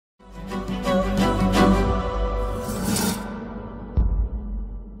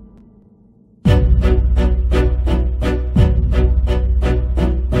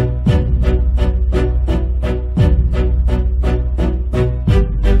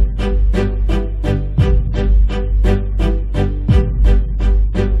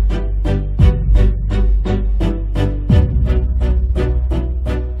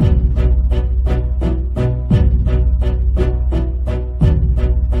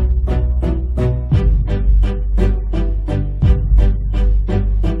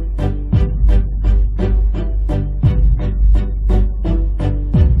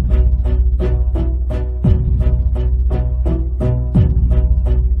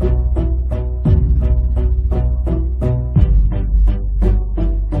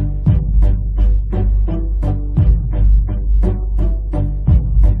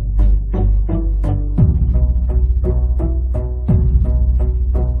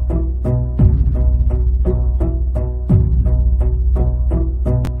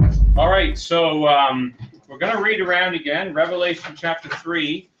right, so we're going to read around again, Revelation chapter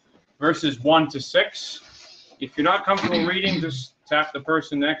 3, verses 1 to 6. If you're not comfortable reading, just tap the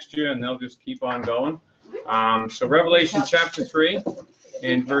person next to you and they'll just keep on going. So Revelation chapter 3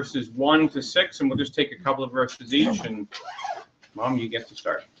 and verses 1 to 6, and we'll just take a couple of verses each, and Mom, you get to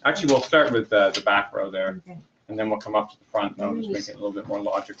start. Actually, we'll start with the back row there, and then we'll come up to the front, and I'll just make it a little bit more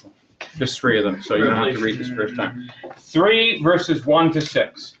logical. Just 3 of them, so you don't have to read this first time. 3 verses 1 to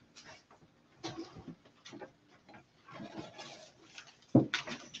 6.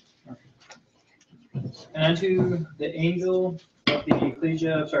 And unto the angel of the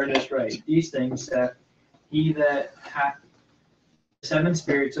ecclesia of Sardis write, these things saith he that hath the 7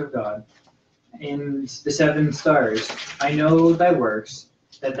 spirits of God and the 7 stars. I know thy works,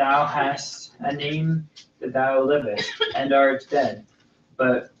 that thou hast a name, that thou livest, and art dead.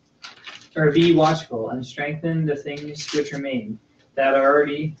 But be watchful, and strengthen the things which remain, that are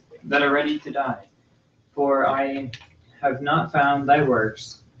ready to die. For I have not found thy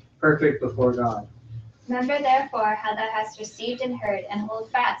works perfect before God. Remember therefore how thou hast received and heard, and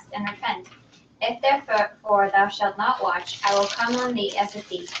hold fast, and repent. If therefore thou shalt not watch, I will come on thee as a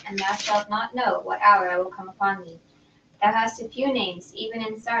thief, and thou shalt not know what hour I will come upon thee. Thou hast a few names, even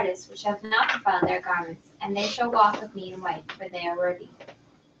in Sardis, which have not defiled their garments, and they shall walk with me in white, for they are worthy.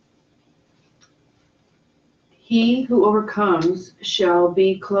 He who overcomes shall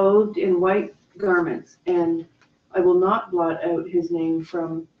be clothed in white garments, and I will not blot out his name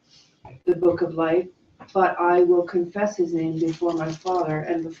from the book of life, but I will confess his name before my Father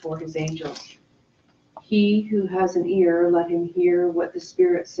and before his angels. He who has an ear, let him hear what the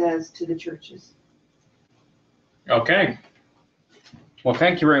Spirit says to the churches. Okay. Well,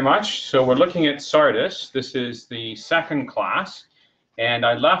 thank you very much. So we're looking at Sardis. This is the second class, and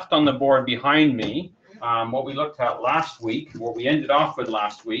I left on the board behind me what we looked at last week, what we ended off with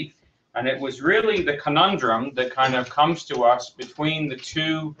last week, and it was really the conundrum that kind of comes to us between the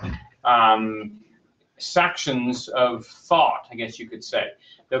two sections of thought, I guess you could say.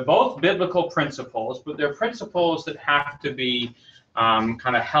 They're both biblical principles, but they're principles that have to be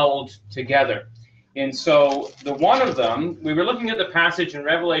kind of held together. And so the one of them, we were looking at the passage in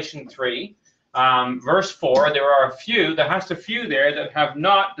Revelation 3, verse 4. There are a few there that have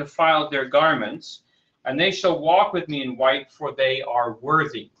not defiled their garments, and they shall walk with me in white, for they are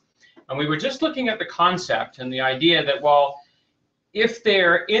worthy. And we were just looking at the concept and the idea that, well, if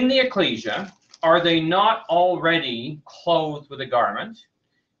they're in the ecclesia, are they not already clothed with a garment?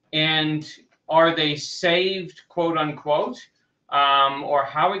 And are they saved, quote unquote? Or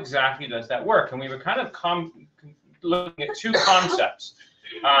how exactly does that work? And we were kind of looking at 2 concepts.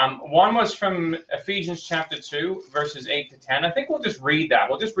 One was from Ephesians chapter 2, verses 8 to 10. I think we'll just read that.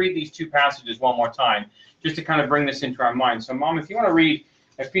 We'll just read these 2 passages one more time, just to kind of bring this into our mind. So, Mom, if you want to read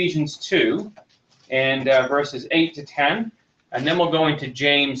Ephesians 2 and verses 8 to 10, and then we'll go into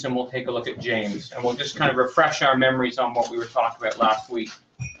James and we'll take a look at James, and we'll just kind of refresh our memories on what we were talking about last week.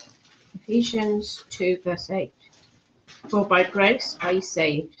 Ephesians 2, verse 8. For by grace are ye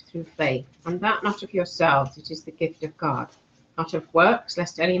saved through faith, and that not of yourselves, it is the gift of God, not of works,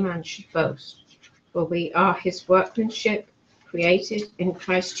 lest any man should boast. For we are his workmanship, created in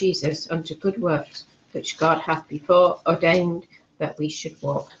Christ Jesus unto good works, which God hath before ordained that we should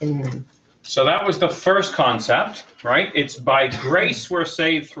walk in them. So that was the first concept, right? It's by grace we're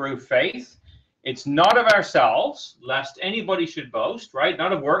saved through faith. It's not of ourselves, lest anybody should boast, right?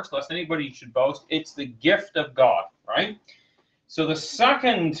 Not of works, lest anybody should boast. It's the gift of God, right? So the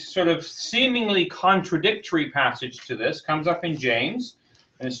second sort of seemingly contradictory passage to this comes up in James,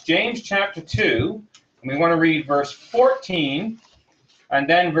 and it's James chapter 2, and we want to read verse 14, and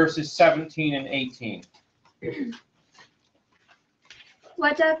then verses 17 and 18.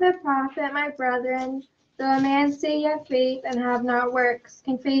 What doth it profit, my brethren, though a man say he hath faith and have not works?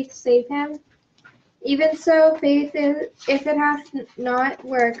 Can faith save him? Even so, faith, if it hath not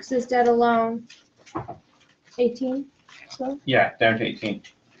works, is dead alone. 18? So? Yeah, down to 18.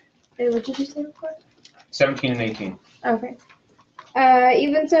 Wait, what did you say before? 17 and 18. Okay.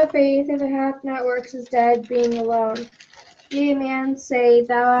 Even so, faith, if it hath not works, is dead, being alone. Yea, man say,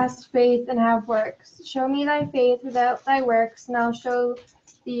 thou hast faith and have works. Show me thy faith without thy works, and I'll show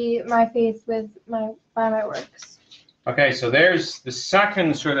thee my faith by my works. Okay, so there's the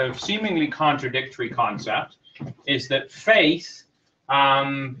second sort of seemingly contradictory concept, is that faith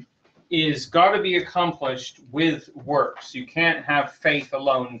is got to be accomplished with works. You can't have faith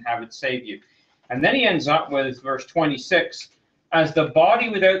alone and have it save you. And then he ends up with verse 26, as the body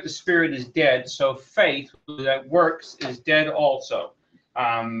without the spirit is dead, so faith without works is dead also.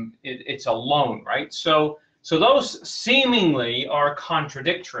 It's alone, right? So those seemingly are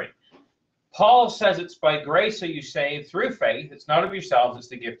contradictory. Paul says it's by grace are you saved through faith. It's not of yourselves, it's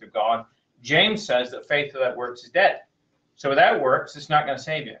the gift of God. James says that faith without works is dead. So without works, it's not going to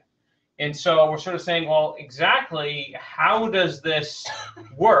save you. And so we're sort of saying, well, exactly how does this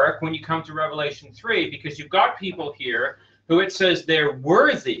work when you come to Revelation 3? Because you've got people here who it says they're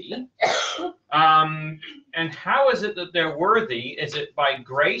worthy. And how is it that they're worthy? Is it by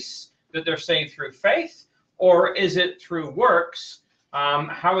grace that they're saved through faith? Or is it through works?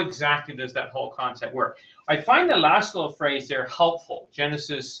 How exactly does that whole concept work? I find the last little phrase there helpful.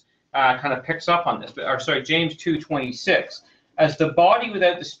 Genesis kind of picks up on this, James 2:26. As the body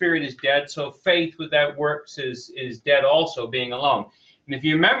without the spirit is dead, so faith without works is dead also, being alone. And if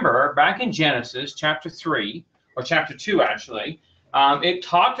you remember, back in Genesis chapter 3, or chapter 2 actually, it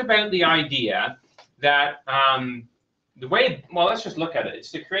talked about the idea that let's just look at it.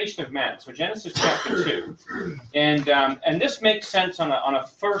 It's the creation of man. So Genesis chapter 2. And this makes sense on a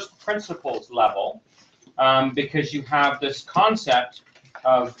first principles level, because you have this concept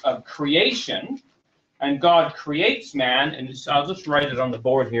of creation, and God creates man, and I'll just write it on the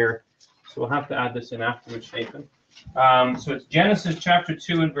board here, so we'll have to add this in afterwards, Nathan. So it's Genesis chapter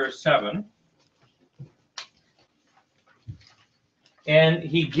 2 and verse 7. And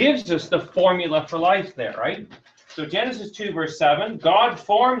he gives us the formula for life there, right? So Genesis 2 verse 7, God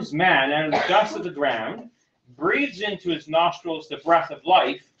forms man out of the dust of the ground, breathes into his nostrils the breath of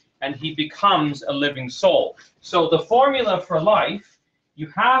life, and he becomes a living soul. So the formula for life, you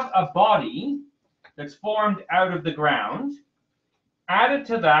have a body that's formed out of the ground. Added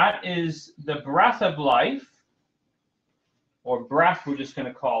to that is the breath of life, or breath we're just going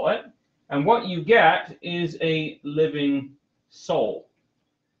to call it. And what you get is a living soul.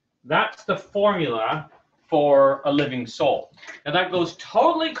 That's the formula for a living soul. Now that goes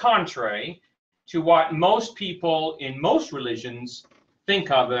totally contrary to what most people in most religions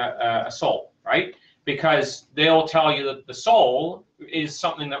think of a soul, right? Because they'll tell you that the soul is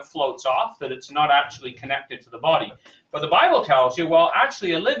something that floats off, that it's not actually connected to the body. But the Bible tells you, well,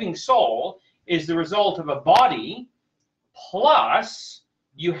 actually a living soul is the result of a body plus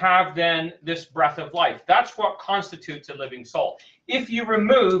you have then this breath of life. That's what constitutes a living soul. If you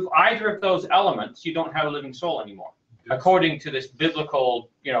remove either of those elements, you don't have a living soul anymore, according to this biblical,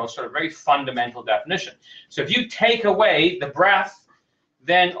 sort of very fundamental definition. So if you take away the breath,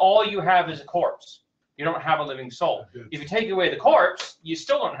 then all you have is a corpse. You don't have a living soul. If you take away the corpse, you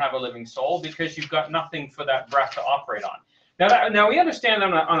still don't have a living soul because you've got nothing for that breath to operate on. Now we understand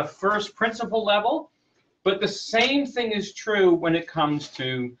on a first principle level, but the same thing is true when it comes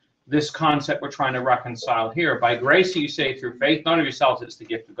to this concept we're trying to reconcile here. By grace you say through faith, not of yourselves, it's the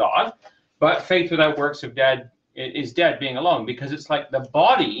gift of God. But faith without works is dead, being alone, because it's like the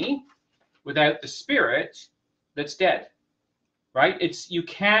body without the spirit that's dead. Right? You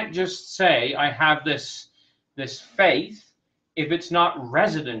can't just say I have this faith if it's not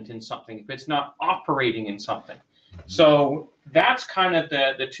resident in something, if it's not operating in something. So that's kind of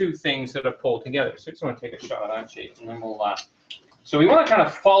the two things that are pulled together. So I just want to take a shot at that shape, and then we'll. So we want to kind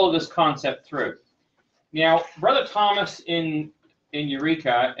of follow this concept through. Now, Brother Thomas in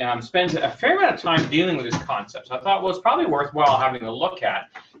Eureka spends a fair amount of time dealing with this concept. So I thought, well, it's probably worthwhile having a look at,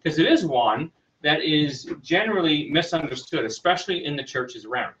 because it is one that is generally misunderstood, especially in the churches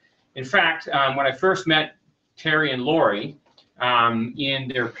around. In fact, when I first met Terry and Lori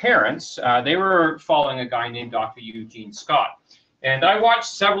and their parents, they were following a guy named Dr. Eugene Scott. And I watched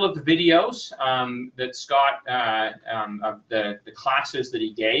several of the videos that Scott, of the classes that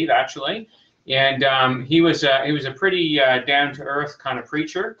he gave, actually. And he was a pretty down-to-earth kind of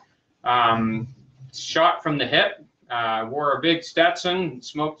preacher, shot from the hip. Wore a big Stetson,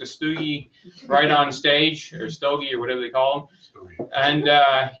 smoked a stogie right on stage, or stogie, or whatever they call him. And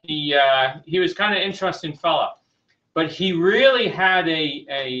he was kind of interesting fella, but he really had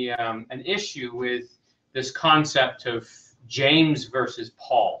an issue with this concept of James versus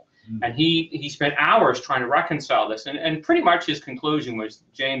Paul, and he spent hours trying to reconcile this. And pretty much his conclusion was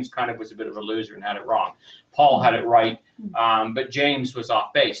James kind of was a bit of a loser and had it wrong. Paul had it right, but James was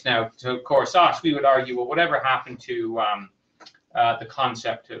off base. Now, to, of course, we would argue, well, whatever happened to the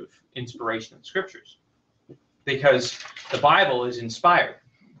concept of inspiration of the scriptures? Because the Bible is inspired.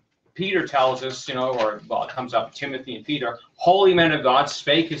 Peter tells us, it comes up, Timothy and Peter, holy men of God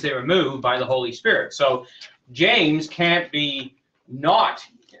spake as they were moved by the Holy Spirit. So James can't be not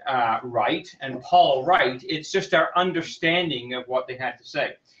right and Paul right. It's just our understanding of what they had to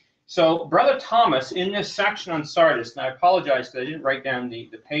say. So Brother Thomas, in this section on Sardis, and I apologize because I didn't write down the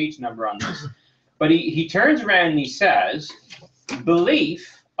page number on this, but he turns around and he says,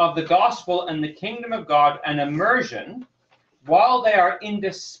 belief of the gospel and the kingdom of God and immersion while they are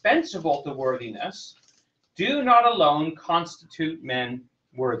indispensable to worthiness, do not alone constitute men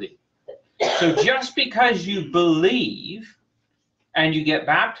worthy. So just because you believe and you get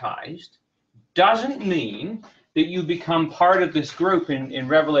baptized doesn't mean that you become part of this group in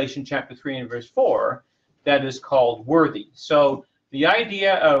Revelation chapter 3 and verse 4 that is called worthy. So the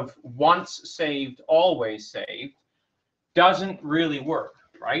idea of once saved, always saved doesn't really work,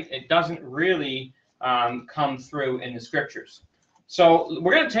 right? It doesn't really come through in the scriptures. So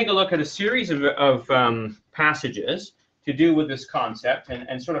we're going to take a look at a series of passages to do with this concept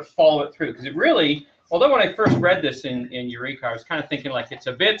and sort of follow it through, because it really, although when I first read this in Eureka, I was kind of thinking like it's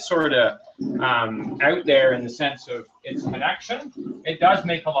a bit sort of out there in the sense of its connection, it does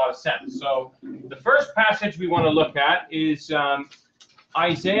make a lot of sense. So the first passage we want to look at is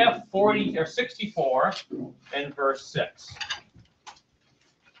Isaiah 64 and verse 6.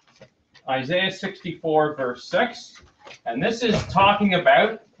 Isaiah 64 verse 6. And this is talking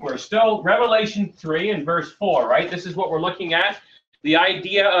about, we're still Revelation 3 and verse 4, right? This is what we're looking at. The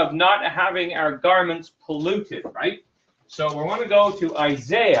idea of not having our garments polluted, right? So we want to go to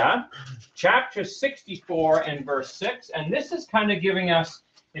Isaiah chapter 64 and verse 6. And this is kind of giving us,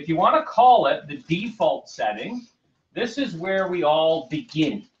 if you want to call it the default setting, this is where we all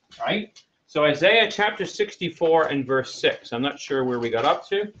begin, right? So Isaiah chapter 64 and verse 6. I'm not sure where we got up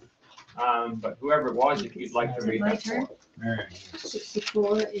to, but whoever it was, if you'd like to read that for us. All right.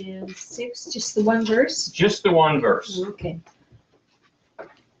 64 and 6, just the one verse? Just the one verse. Okay.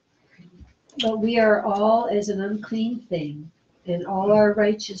 But we are all as an unclean thing, and all our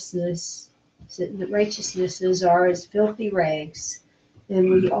righteousnesses are as filthy rags,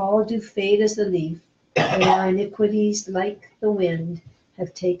 and we all do fade as a leaf, and our iniquities, like the wind,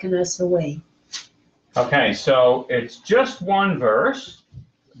 have taken us away. Okay, so it's just one verse,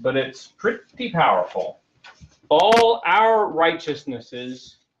 but it's pretty powerful. All our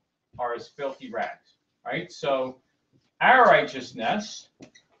righteousnesses are as filthy rags, right? So our righteousness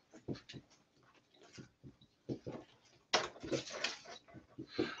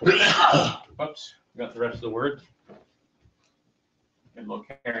whoops, got the rest of the word. Get a little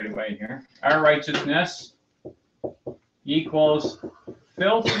carried away here. Our righteousness equals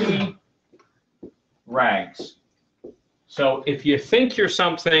filthy rags. So if you think you're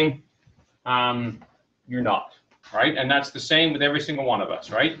something, you're not, right? And that's the same with every single one of us,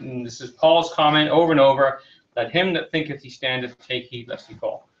 right? And this is Paul's comment over and over, let him that thinketh he standeth take heed lest he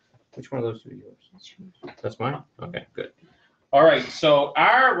fall. Which one of those two are yours? That's mine? Okay, good. All right, so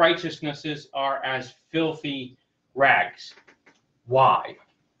our righteousnesses are as filthy rags. Why?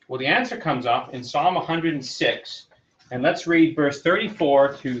 Well, the answer comes up in Psalm 106, and let's read verse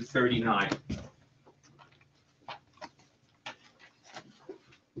 34 to 39.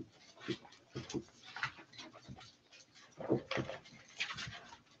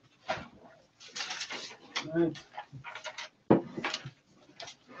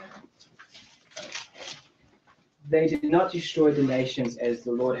 They did not destroy the nations as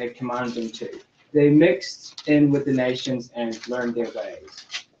the Lord had commanded them to. They mixed in with the nations and learned their ways.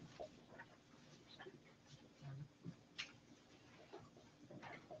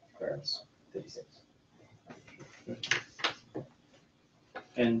 Verse 36.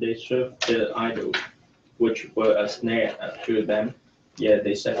 And they served the idols, which were a snare to them. Yet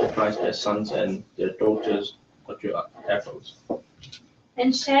they sacrificed their sons and their daughters to devils.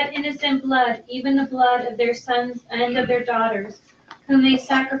 And shed innocent blood, even the blood of their sons and of their daughters, whom they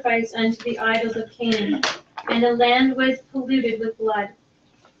sacrificed unto the idols of Canaan. And the land was polluted with blood.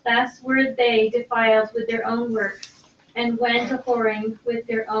 Thus were they defiled with their own works, and went a whoring with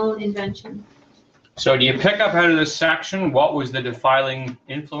their own invention. So do you pick up out of this section what was the defiling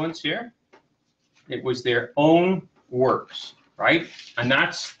influence here? It was their own works, right? And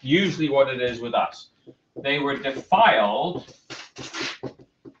that's usually what it is with us. They were defiled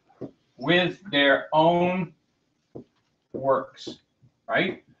with their own works,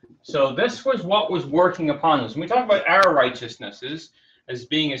 right? So this was what was working upon us. When we talk about our righteousnesses as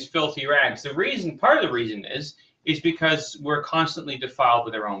being as filthy rags, the reason, part of the reason is because we're constantly defiled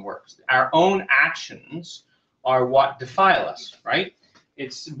with our own works. Our own actions are what defile us, right?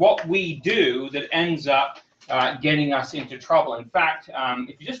 It's what we do that ends up getting us into trouble. In fact,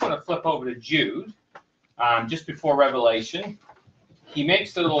 if you just want to flip over to Jude, just before Revelation, he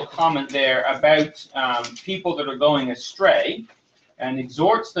makes the little comment there about people that are going astray and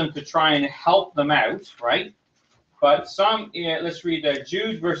exhorts them to try and help them out, right? But let's read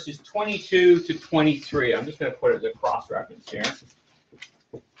Jude verses 22 to 23. I'm just going to put it as a cross-reference here.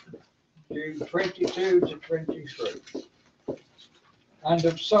 Jude 22 to 23. And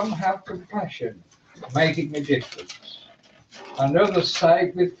of some have compassion, making a difference, Another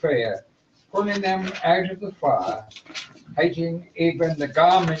side with fire, pulling them out of the fire, hating even the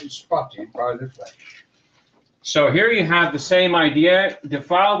garment spotted by the flesh. So here you have the same idea,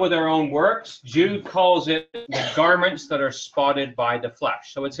 defiled with their own works. Jude calls it the garments that are spotted by the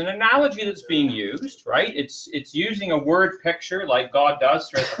flesh. So it's an analogy that's being used, right? It's using a word picture like God does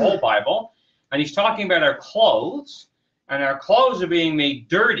throughout the whole Bible. And he's talking about our clothes, and our clothes are being made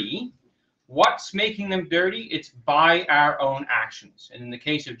dirty. What's making them dirty? It's by our own actions. And in the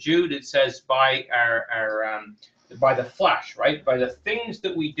case of Jude, it says by by the flesh, right? By the things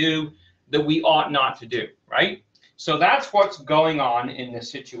that we do that we ought not to do, right? So that's what's going on in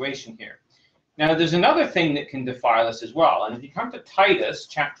this situation here. Now, there's another thing that can defile us as well. And if you come to Titus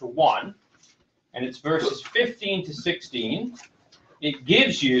chapter 1, and it's verses 15 to 16, it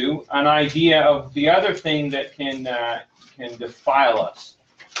gives you an idea of the other thing that can defile us.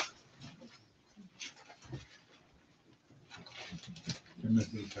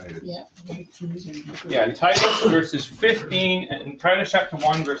 Yeah, Titus verses 15, and Titus chapter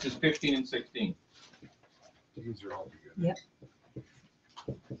 1, verses 15 and 16. These are all together. Yep.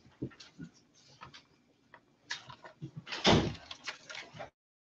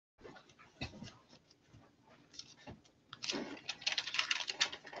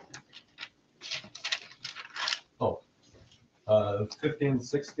 Oh, 15,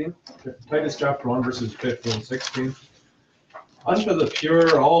 16. Titus chapter 1, verses 15, 16. Unto the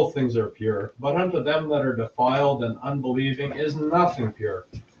pure all things are pure, but unto them that are defiled and unbelieving is nothing pure.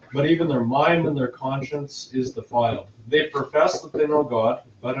 But even their mind and their conscience is defiled. They profess that they know God,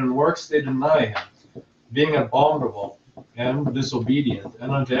 but in works they deny him, being abominable and disobedient,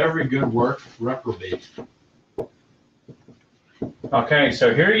 and unto every good work reprobate. Okay,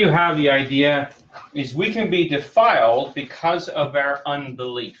 so here you have the idea is we can be defiled because of our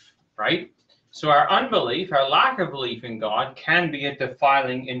unbelief, right? So our unbelief, our lack of belief in God can be a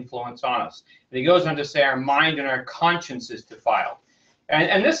defiling influence on us. And he goes on to say our mind and our conscience is defiled.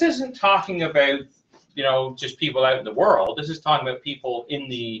 And this isn't talking about, you know, just people out in the world. This is talking about people in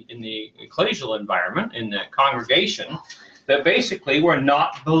the ecclesial environment, in the congregation, that basically were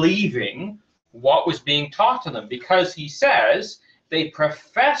not believing what was being taught to them, because he says they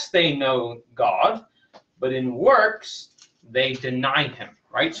profess they know God, but in works they deny him,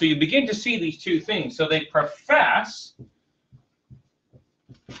 right? So you begin to see these two things. So they profess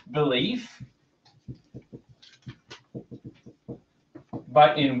belief,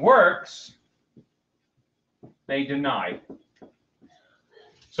 but in works they deny.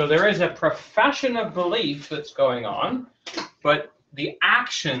 So there is a profession of belief that's going on, but the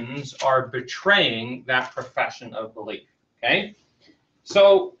actions are betraying that profession of belief, okay?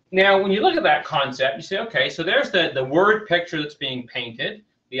 So now when you look at that concept, you say, okay, so there's the word picture that's being painted,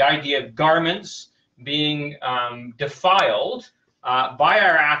 the idea of garments being defiled by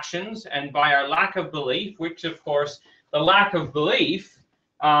our actions and by our lack of belief, which of course the lack of belief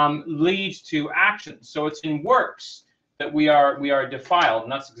leads to actions. So it's in works that we are defiled,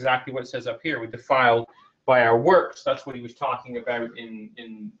 and that's exactly what it says up here. We're defiled by our works. That's what he was talking about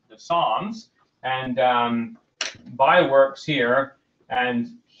in the Psalms, and by works here,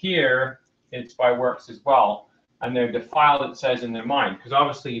 and here it's by works as well. And they're defiled, it says, in their mind, because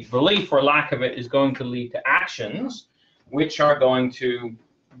obviously belief or lack of it is going to lead to actions which are going to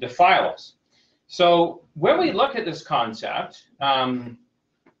defile us. So when we look at this concept, and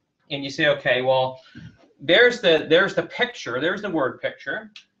you say, okay, well, there's the picture, there's the word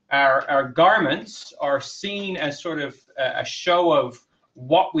picture. Our garments are seen as sort of a show of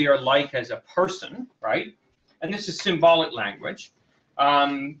what we are like as a person, right? And this is symbolic language.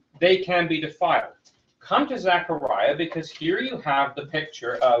 They can be defiled. Come to Zechariah, because here you have the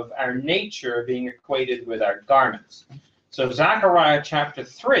picture of our nature being equated with our garments. So Zechariah chapter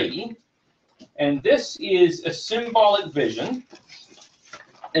 3, and this is a symbolic vision,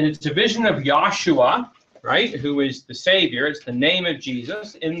 and it's a vision of Yahshua, right, who is the Savior. It's the name of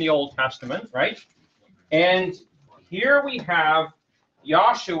Jesus in the Old Testament, right? And here we have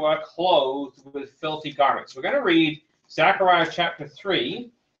Yahshua clothed with filthy garments. We're going to read Zechariah chapter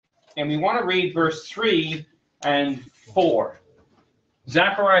 3, and we want to read verse 3 and 4.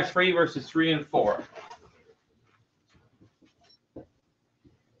 Zechariah 3, verses 3 and 4.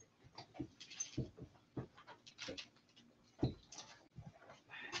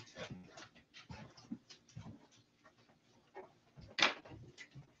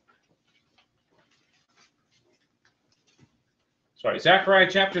 Sorry, Zechariah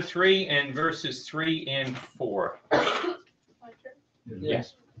chapter 3 and verses 3 and 4.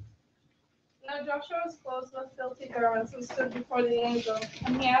 Yes. Now Joshua was clothed with filthy garments and stood before the angel.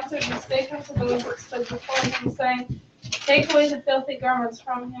 And he answered and spake unto those that stood before him, saying, Take away the filthy garments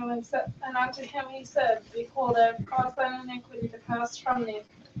from him, and unto him he said, Behold, I have caused thine iniquity to pass from thee,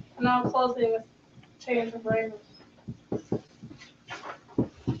 and I will clothe thee with change of raiment.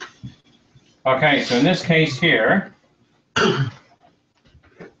 Okay, so in this case here,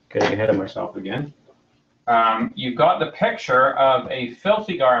 getting ahead of myself again, you've got the picture of a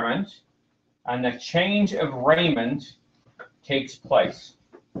filthy garment, and the change of raiment takes place.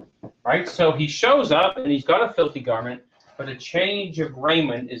 Right? So he shows up, and he's got a filthy garment, but a change of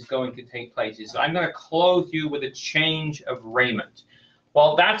raiment is going to take place. He says, I'm going to clothe you with a change of raiment.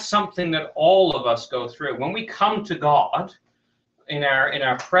 Well, that's something that all of us go through. When we come to God, in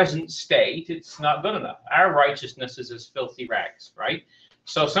our present state, it's not good enough. Our righteousness is as filthy rags, right?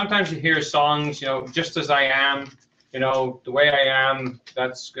 So sometimes you hear songs, just as I am, the way I am,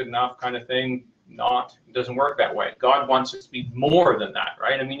 that's good enough kind of thing. It doesn't work that way. God wants us to be more than that,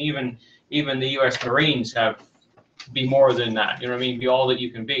 right? I mean, even the U.S. Marines have be more than that. You know what I mean? Be all that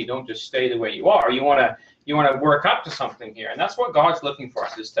you can be. Don't just stay the way you are. You want to work up to something here, and that's what God's looking for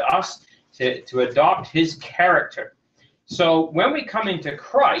us, is to adopt His character. So when we come into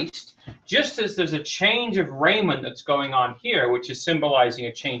Christ, just as there's a change of raiment that's going on here, which is symbolizing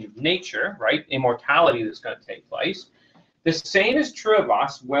a change of nature, right? Immortality that's going to take place. The same is true of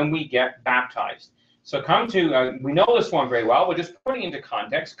us when we get baptized. So come to, we know this one very well, we're just putting into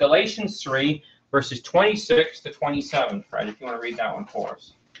context, Galatians 3, verses 26 to 27. Fred, if you want to read that one for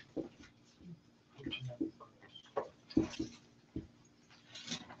us.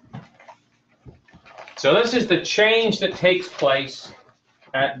 So this is the change that takes place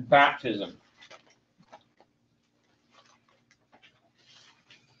at baptism.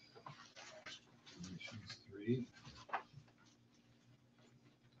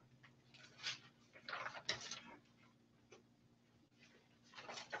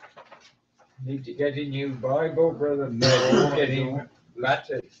 Need to get a new Bible, Brother Ned. Getting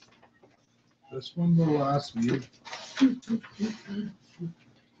baptized. This one will last me. The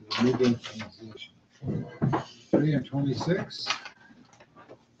New Living Translation. 3 and 26.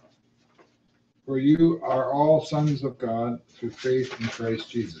 For you are all sons of God through faith in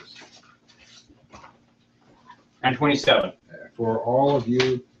Christ Jesus. And 27. For all of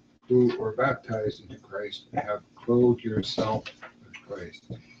you who were baptized into Christ have clothed yourselves with Christ.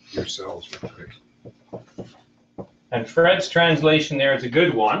 And Fred's translation there is a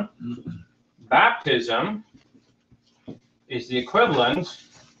good one. Baptism is the equivalent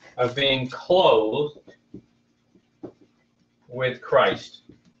of being clothed with Christ.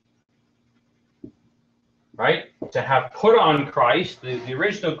 Right? To have put on Christ, the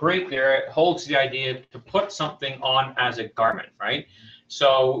original Greek there holds the idea to put something on as a garment, right?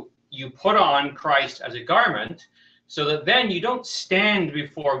 So you put on Christ as a garment, so that then you don't stand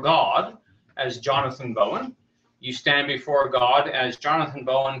before God as Jonathan Bowen. You stand before God as Jonathan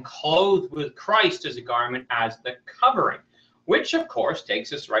Bowen, clothed with Christ as a garment, as the covering, which of course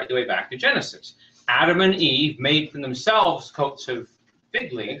takes us right the way back to Genesis. Adam and Eve made for themselves coats of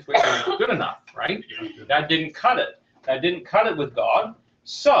fig leaves, which aren't good enough, right? That didn't cut it. That didn't cut it with God.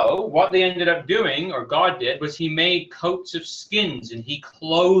 So what they ended up doing, or God did, was He made coats of skins and He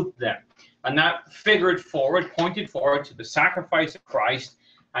clothed them. And that pointed forward to the sacrifice of Christ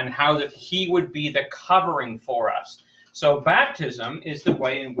and how that He would be the covering for us. So baptism is the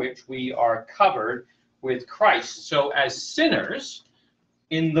way in which we are covered with Christ. So as sinners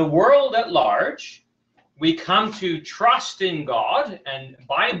in the world at large, we come to trust in God, and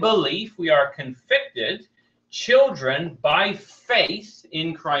by belief we are convicted children by faith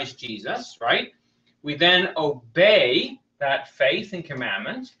in Christ Jesus, right? We then obey that faith and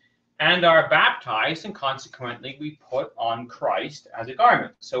commandment, and are baptized, and consequently we put on Christ as a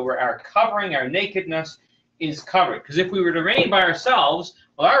garment. So our covering, our nakedness is covered. Because if we were to remain by ourselves,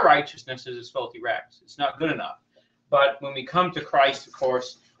 well, our righteousness is as filthy rags. It's not good enough. But when we come to Christ, of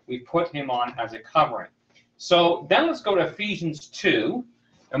course, we put Him on as a covering. So then let's go to Ephesians 2,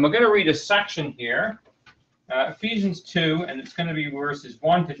 and we're going to read a section here. Ephesians 2, and it's going to be verses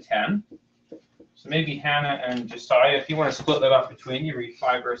 1 to 10. So maybe Hannah and Josiah, if you want to split that up between you, read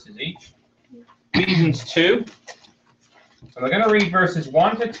 5 verses each. Ephesians 2. So we're going to read verses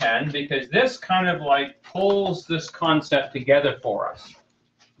 1 to 10 because this kind of like pulls this concept together for us.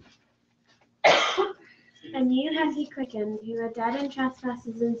 And you has He quickened, who are dead in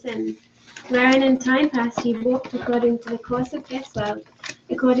trespasses and sins, wherein in time past ye walked according to the course of this world,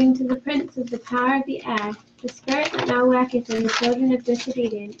 according to the prince of the power of the air, the spirit that now worketh in the children of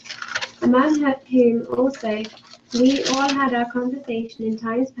disobedience, among whom also we all had our conversation in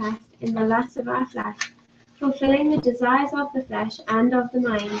times past in the lusts of our flesh, fulfilling the desires of the flesh and of the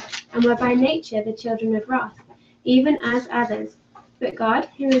mind, and were by nature the children of wrath, even as others. But God,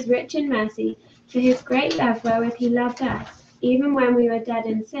 who is rich in mercy, for his great love wherewith he loved us, even when we were dead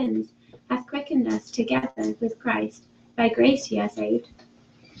in sins, hath quickened us together with Christ. By grace ye are saved.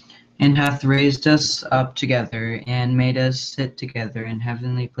 And hath raised us up together, and made us sit together in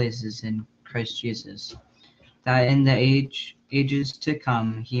heavenly places in Christ Jesus, that in the ages to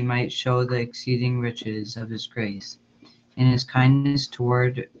come he might show the exceeding riches of his grace, and his kindness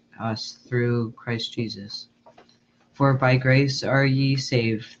toward us through Christ Jesus. For by grace are ye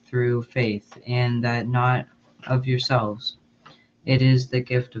saved through faith, and that not of yourselves. It is the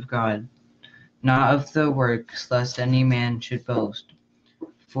gift of God, not of the works, lest any man should boast.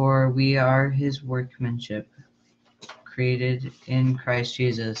 For we are his workmanship, created in Christ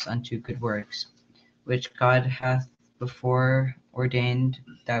Jesus unto good works, which God hath before ordained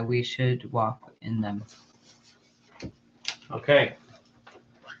that we should walk in them. Okay.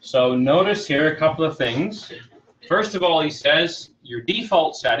 So notice here a couple of things. First of all, he says your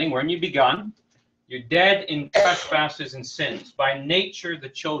default setting, when you begun, you're dead in trespasses and sins, by nature the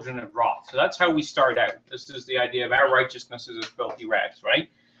children of wrath. So that's how we start out. This is the idea of our righteousness is as filthy rags, right?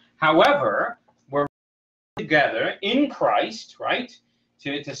 However, we're together in Christ, right,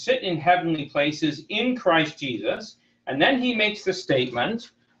 to sit in heavenly places in Christ Jesus. And then he makes the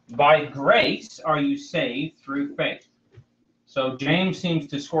statement, by grace are you saved through faith. So James seems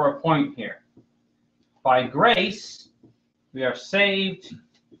to score a point here. By grace, we are saved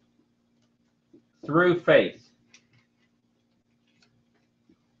through faith.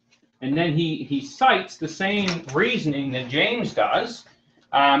 And then he cites the same reasoning that James does.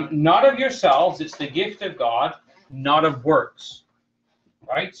 Not of yourselves, it's the gift of God, not of works.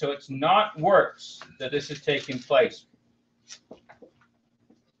 Right? So it's not works that this is taking place.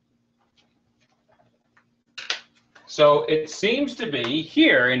 So it seems to be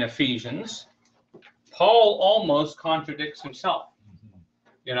here in Ephesians, Paul almost contradicts himself.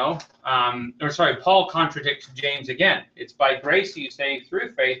 You know, Paul contradicts James again. It's by grace you saved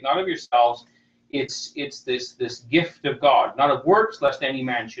through faith, not of yourselves. It's this gift of God, not of works, lest any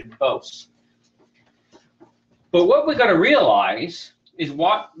man should boast. But what we've got to realize is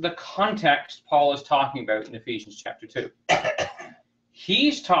what the context Paul is talking about in Ephesians chapter 2.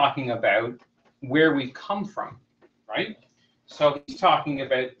 He's talking about where we've come from, right? So he's talking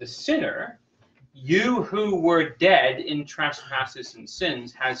about the sinner. You who were dead in trespasses and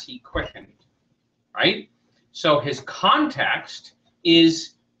sins has he quickened, right? So his context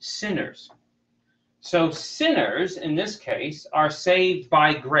is sinners. So sinners, in this case, are saved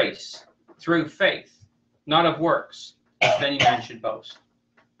by grace through faith, not of works, lest any man should boast.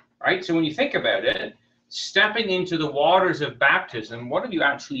 Right? So when you think about it, stepping into the waters of baptism, what have you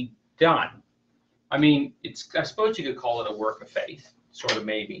actually done? I mean, I suppose you could call it a work of faith, sort of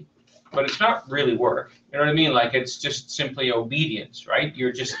maybe. But it's not really work. You know what I mean? Like, it's just simply obedience, right?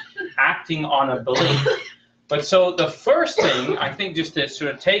 You're just acting on a belief. But so the first thing, I think, just to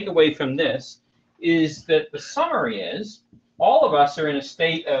sort of take away from this, is that the summary is, all of us are in a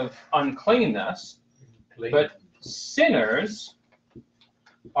state of uncleanness, but sinners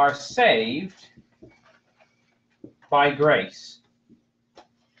are saved by grace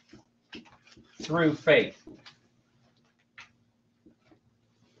through faith.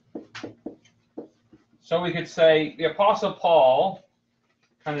 So we could say the Apostle Paul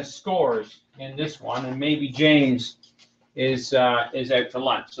kind of scores in this one, and maybe James is out to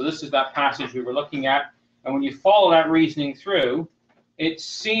lunch. So this is that passage we were looking at, and when you follow that reasoning through, it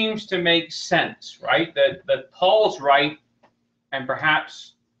seems to make sense, right? That Paul's right, and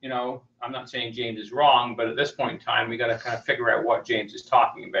perhaps, you know, I'm not saying James is wrong, but at this point in time, we got to kind of figure out what James is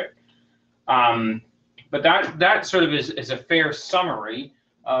talking about. But that sort of is a fair summary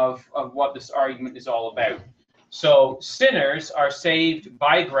of what this argument is all about. So sinners are saved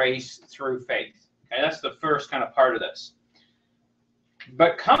by grace through faith. Okay, that's the first kind of part of this.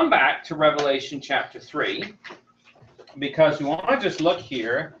 But come back to Revelation chapter 3, because we want to just look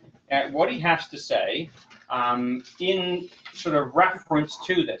here at what he has to say in sort of reference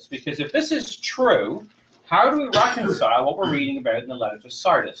to this. Because if this is true, how do we reconcile what we're reading about in the letter to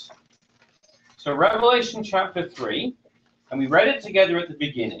Sardis? So Revelation chapter 3, and we read it together at the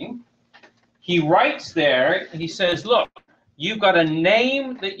beginning. He writes there, he says, look, you've got a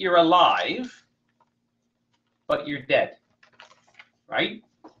name that you're alive, but you're dead, right?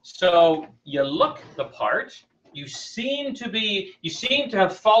 So you look the part. You seem to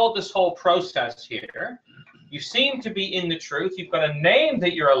have followed this whole process here. You seem to be in the truth. You've got a name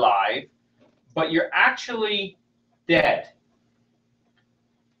that you're alive, but you're actually dead.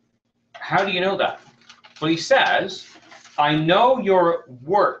 How do you know that? Well, he says, I know your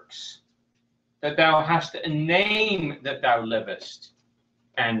works, that thou hast a name that thou livest,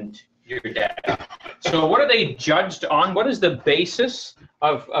 and you're dead. So what are they judged on? What is the basis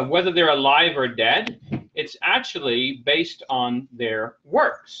of whether they're alive or dead? It's actually based on their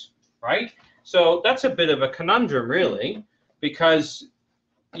works, right? So that's a bit of a conundrum, really, because,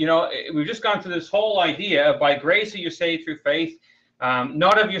 you know, we've just gone through this whole idea of by grace are you saved through faith,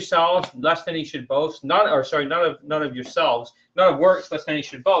 not of yourselves, lest any should boast, not of yourselves, not of works, lest any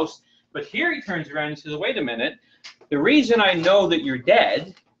should boast. But here he turns around and says, wait a minute, the reason I know that you're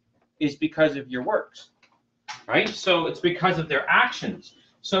dead is because of your works, right? So it's because of their actions.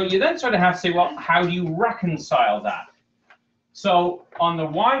 So you then sort of have to say, well, how do you reconcile that? So on the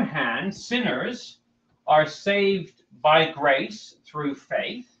one hand, sinners are saved by grace through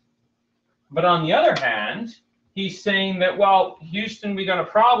faith. But on the other hand, he's saying that, well, Houston, we got a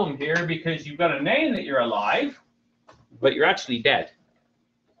problem here because you've got a name that you're alive, but you're actually dead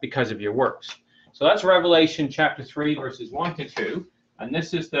because of your works. So that's Revelation chapter 3, verses 1 to 2. And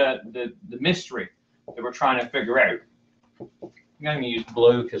this is the mystery that we're trying to figure out. I'm going to use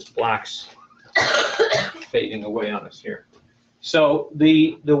blue because black's fading away on us here. So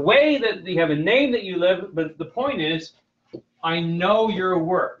the way that you have a name that you live, but the point is, I know your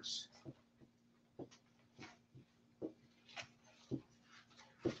works.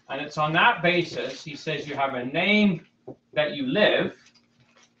 And it's on that basis, he says, you have a name that you live,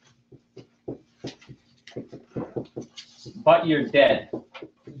 but you're dead.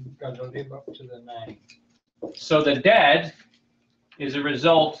 You've got to live up to the name. So the dead is a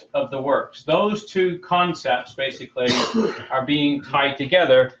result of the works. Those two concepts basically are being tied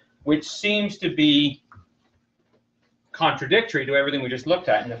together, which seems to be contradictory to everything we just looked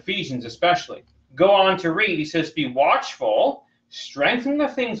at, in Ephesians especially. Go on to read, he says, be watchful, strengthen the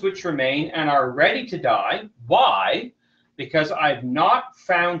things which remain and are ready to die. Why? Because I've not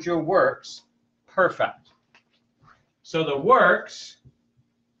found your works perfect. So the works,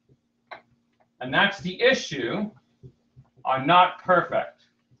 and that's the issue, are not perfect.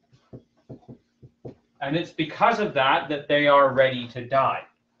 And it's because of that that they are ready to die.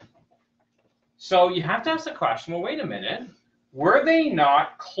 So you have to ask the question, well, wait a minute, were they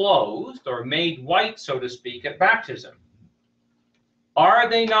not clothed or made white, so to speak, at baptism? Are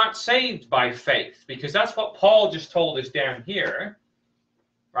they not saved by faith? Because that's what Paul just told us down here,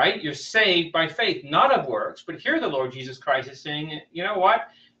 right? You're saved by faith, not of works. But here the Lord Jesus Christ is saying, you know what?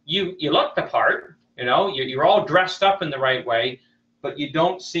 You look the part, you know, you're all dressed up in the right way, but you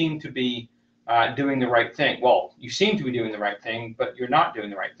don't seem to be doing the right thing. Well, you seem to be doing the right thing, but you're not doing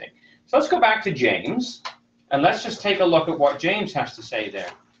the right thing. So let's go back to James, and let's just take a look at what James has to say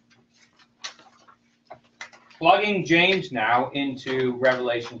there. Plugging James now into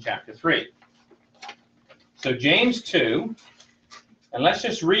Revelation chapter 3. So James 2, and let's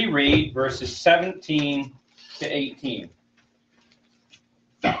just reread verses 17 to 18.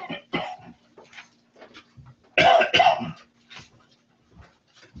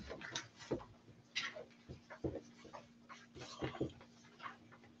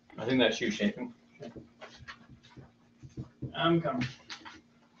 I think that's you, Shapen. I'm coming.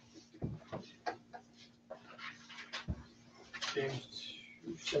 James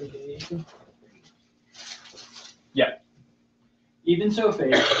 2:17. Yeah. Even so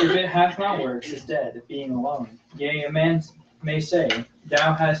faith, if it hath not works, is dead, being alone. Yea, a man may say,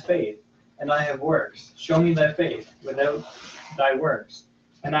 Thou hast faith, and I have works. Show me thy faith without thy works,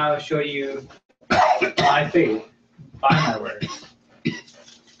 and I will show you my faith by my works.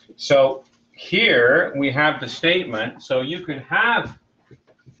 So here we have the statement, so you can have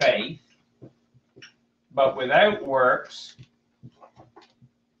faith, but without works,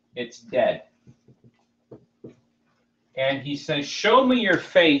 it's dead. And he says, show me your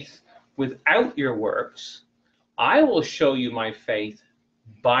faith without your works. I will show you my faith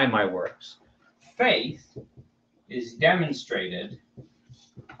by my works. Faith is demonstrated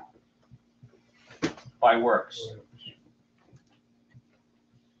by works.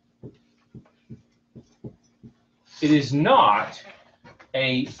 It is not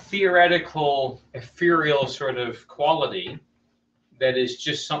a theoretical, ethereal sort of quality that is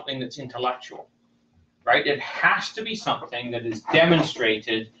just something that's intellectual, right? It has to be something that is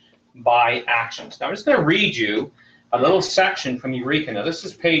demonstrated by actions. Now, I'm just going to read you a little section from Eureka. Now, this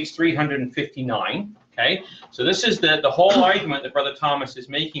is page 359, okay? So this is the whole argument that Brother Thomas is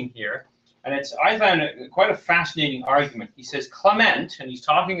making here. And I found it quite a fascinating argument. He says, Clement, and he's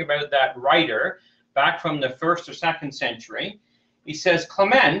talking about that writer back from the 1st or 2nd century, he says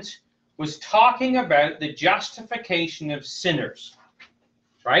Clement was talking about the justification of sinners,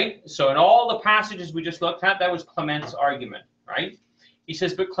 right? So in all the passages we just looked at, that was Clement's argument, right? He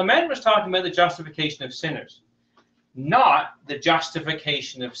says, but Clement was talking about the justification of sinners, not the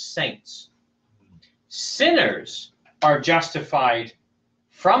justification of saints. Sinners are justified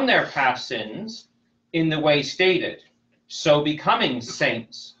from their past sins in the way stated, so becoming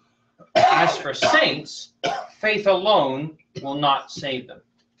saints. As for saints, faith alone will not save them.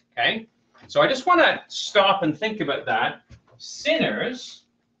 Okay? So I just want to stop and think about that. Sinners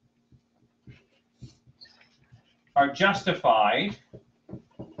are justified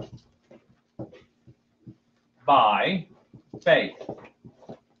by faith.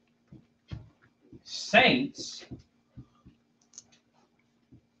 Saints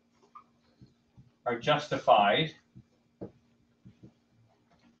are justified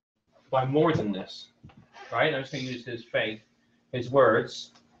by more than this, right? I'm just going to use his faith, his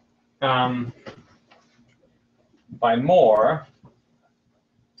words, by more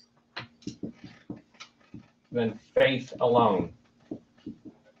than faith alone.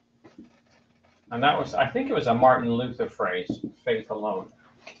 And that was, I think it was a Martin Luther phrase, faith alone,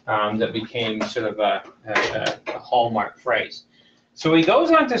 that became sort of a hallmark phrase. So he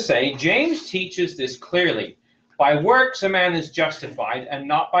goes on to say, James teaches this clearly. By works a man is justified, and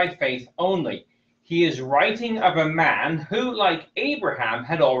not by faith only. He is writing of a man who, like Abraham,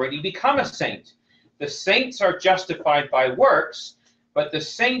 had already become a saint. The saints are justified by works, but the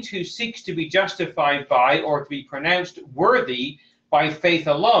saint who seeks to be justified by, or to be pronounced worthy by faith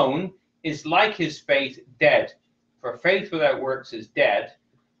alone, is like his faith dead. For faith without works is dead,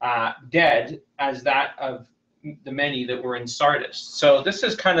 dead as that of the many that were in Sardis. So this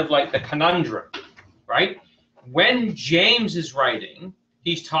is kind of like the conundrum, right? When James is writing,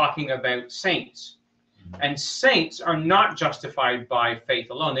 he's talking about saints. And saints are not justified by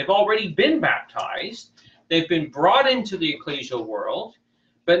faith alone. They've already been baptized. They've been brought into the ecclesial world.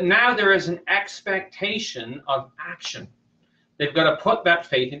 But now there is an expectation of action. They've got to put that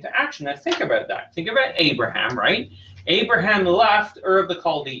faith into action. Now think about that. Think about Abraham, right? Abraham left Ur of the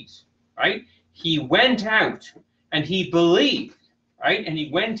Chaldees, right? He went out and he believed, right? And he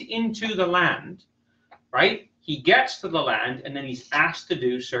went into the land, right? He gets to the land and then he's asked to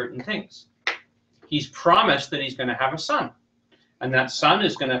do certain things. He's promised that he's going to have a son. And that son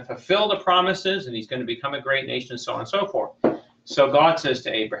is going to fulfill the promises and he's going to become a great nation and so on and so forth. So God says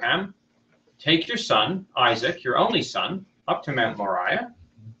to Abraham, take your son, Isaac, your only son, up to Mount Moriah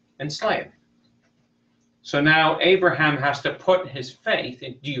and slay him. So now Abraham has to put his faith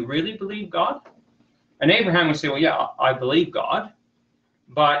in, do you really believe God? And Abraham would say, well, yeah, I believe God.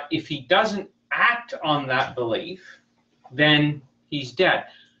 But if he doesn't act on that belief, then he's dead.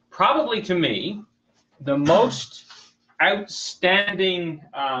 Probably to me, the most outstanding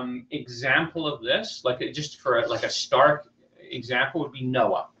example of this, like just for like a stark example, would be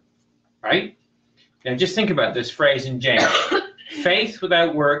Noah, right? Now just think about this phrase in James. Faith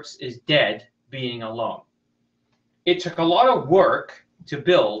without works is dead, being alone. It took a lot of work to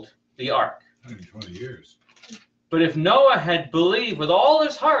build the ark. 120 years. But if Noah had believed with all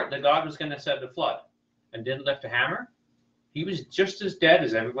his heart that God was going to set the flood and didn't lift a hammer, he was just as dead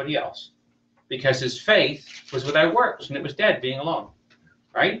as everybody else, because his faith was without works and it was dead, being alone,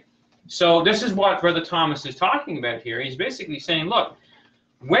 right? So this is what Brother Thomas is talking about here. He's basically saying, look,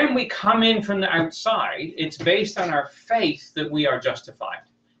 when we come in from the outside, it's based on our faith that we are justified.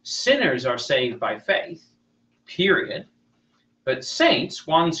 Sinners are saved by faith, period. But saints,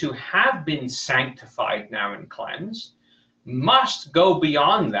 ones who have been sanctified now and cleansed, must go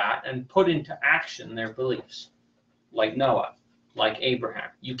beyond that and put into action their beliefs, like Noah, like Abraham.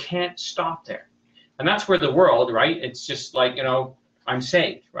 You can't stop there. And that's where the world, right? It's just like, you know, I'm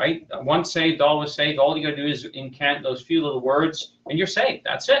saved, right? Once saved, always saved. All you got to do is incant those few little words and you're saved.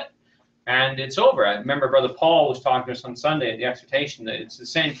 That's it. And it's over. I remember Brother Paul was talking to us on Sunday at the exhortation that it's the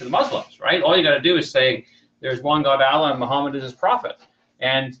same for the Muslims, right? All you got to do is say, there's one God, Allah, and Muhammad is his prophet.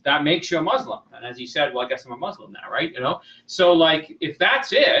 And that makes you a Muslim. And as he said, well, I guess I'm a Muslim now, right? You know? So, like, if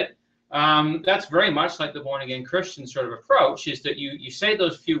that's it, that's very much like the born-again Christian sort of approach, is that you say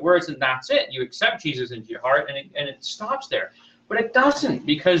those few words and that's it. You accept Jesus into your heart and it stops there. But it doesn't,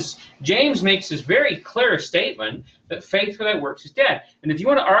 because James makes this very clear statement that faith without works is dead. And if you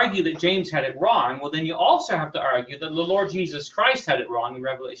want to argue that James had it wrong, well, then you also have to argue that the Lord Jesus Christ had it wrong in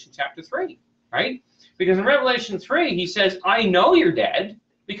Revelation chapter 3, right? Because in Revelation 3, he says, I know you're dead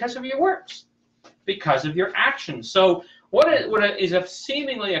because of your works, because of your actions. So what is a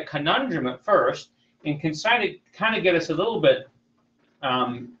seemingly a conundrum at first, and can kind of get us a little bit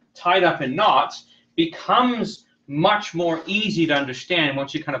tied up in knots, becomes much more easy to understand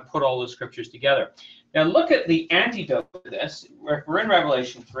once you kind of put all the scriptures together. Now look at the antidote to this. If we're in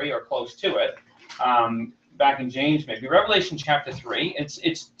Revelation 3 or close to it, back in James maybe. Revelation chapter 3.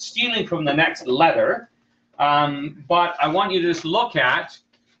 It's stealing from the next letter, but I want you to just look at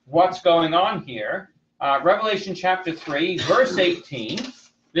what's going on here. Revelation chapter 3, verse 18.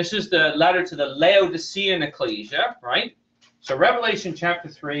 This is the letter to the Laodicean ecclesia, right? So Revelation chapter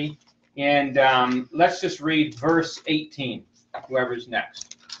 3, and let's just read verse 18, whoever's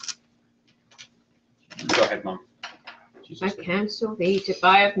next. Go ahead, Mom. I counsel thee to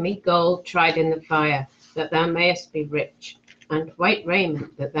buy of me gold tried in the fire, that thou mayest be rich, and white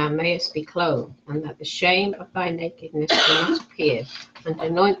raiment, that thou mayest be clothed, and that the shame of thy nakedness do not appear, and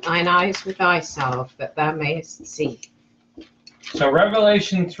anoint thine eyes with eye salve, that thou mayest see. So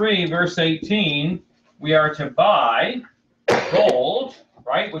Revelation 3, verse 18, we are to buy gold,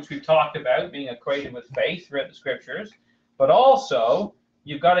 right, which we've talked about being equated with faith throughout the scriptures, but also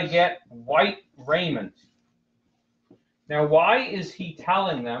you've got to get white raiment. Now, why is he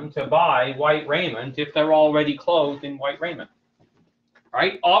telling them to buy white raiment if they're already clothed in white raiment?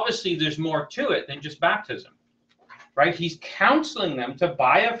 Right? Obviously, there's more to it than just baptism. Right? He's counseling them to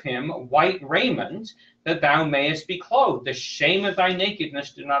buy of him white raiment, that thou mayest be clothed. The shame of thy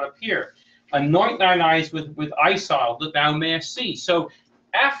nakedness do not appear. Anoint thine eyes with eye salve, that thou mayest see. So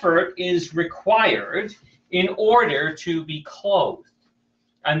effort is required in order to be clothed.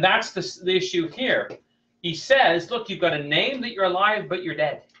 And that's the issue here. He says, look, you've got a name that you're alive, but you're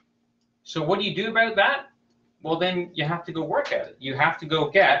dead. So what do you do about that? Well, then you have to go work at it. You have to go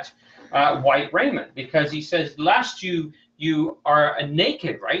get white raiment, because he says, lest you are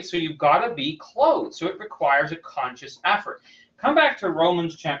naked, right? So you've got to be clothed. So it requires a conscious effort. Come back to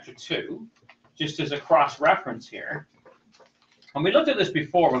Romans chapter 2, just as a cross-reference here. And we looked at this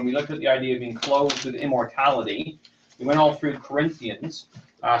before when we looked at the idea of being clothed with immortality. We went all through Corinthians.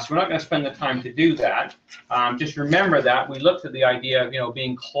 So we're not going to spend the time to do that. Just remember that we looked at the idea of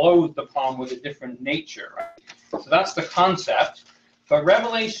being clothed upon with a different nature. Right? So that's the concept. But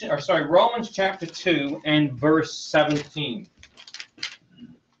Romans chapter 2 and verse 17.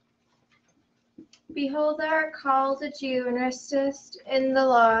 Behold, thou art called a Jew, and restest in the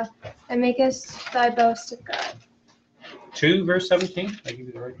law, and makest thy boast of God. 2 verse 17. I give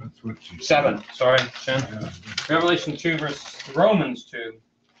you the right. That's what she 7. Sorry, Shen. Yeah. Revelation 2 Romans 2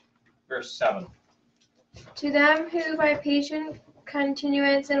 verse 7. To them who by patient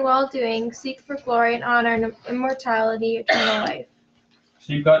continuance in well-doing seek for glory and honor and immortality, eternal life.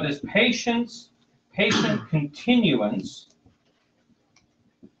 So you've got this patient continuance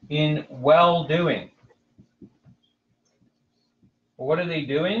in well-doing. Well, what are they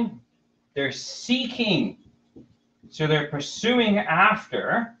doing? They're seeking. So they're pursuing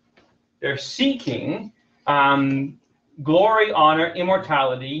after, they're seeking glory, honor,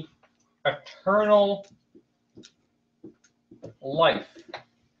 immortality, eternal life,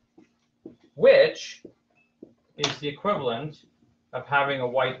 which is the equivalent of having a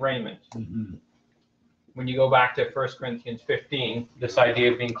white raiment. Mm-hmm. When you go back to 1 Corinthians 15, this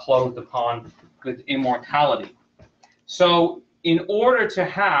idea of being clothed upon with immortality. So in order to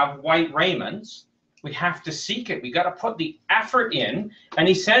have white raiments, we have to seek it. We got to put the effort in. And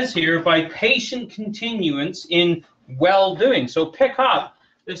he says here, by patient continuance in well-doing. So pick up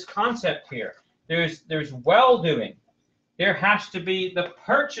this concept here. There's well-doing. There has to be the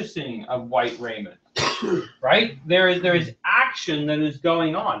purchasing of white raiment, right? There is action that is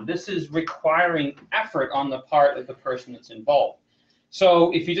going on. This is requiring effort on the part of the person that's involved.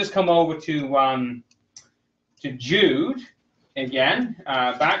 So if you just come over to Jude, again,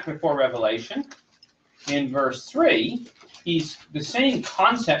 back before Revelation, in verse 3, the same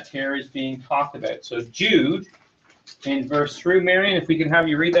concept here is being talked about. So Jude, in verse 3, Marion, if we can have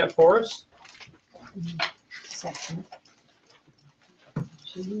you read that for us. 2.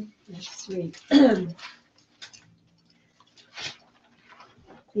 Jude, verse 3.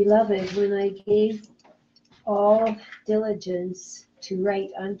 Beloved, when I gave all diligence to write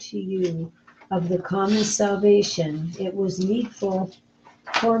unto you of the common salvation, it was needful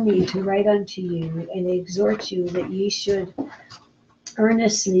for me to write unto you and exhort you that ye should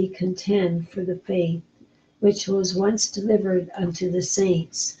earnestly contend for the faith which was once delivered unto the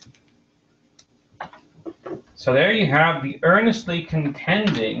saints. So there you have the earnestly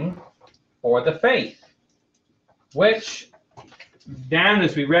contending for the faith, which, down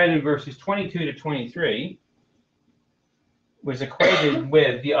as we read in verses 22 to 23, was equated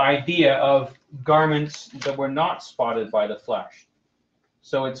with the idea of garments that were not spotted by the flesh.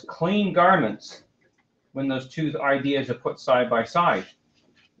 So it's clean garments when those two ideas are put side by side.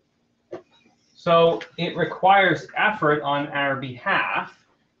 So it requires effort on our behalf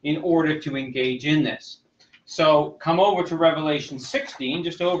in order to engage in this. So come over to Revelation 16,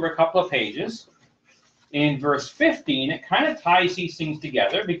 just over a couple of pages. in verse 15, it kind of ties these things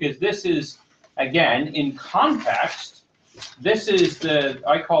together, because this is, again, in context, this is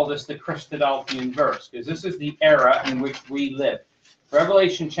I call this the Christadelphian verse, because this is the era in which we live.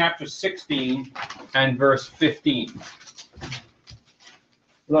 Revelation chapter 16 and verse 15.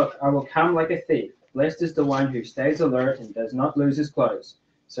 Look, I will come like a thief. Blessed is the one who stays alert and does not lose his clothes,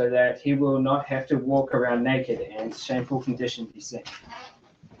 so that he will not have to walk around naked and shameful condition be seen.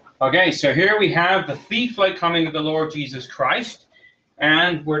 Okay, so here we have the thief-like coming of the Lord Jesus Christ,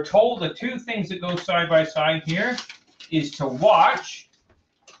 and we're told the two things that go side by side here is to watch,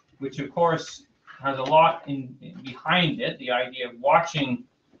 which of course has a lot behind it, the idea of watching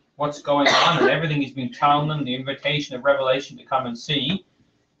what's going on and everything he's been telling them, the invitation of Revelation to come and see,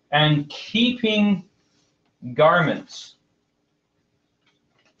 and keeping garments,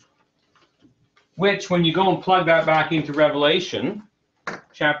 which when you go and plug that back into Revelation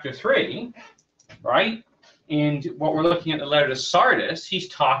chapter 3, right, and what we're looking at the letter to Sardis, he's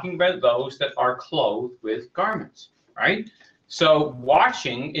talking about those that are clothed with garments, right? So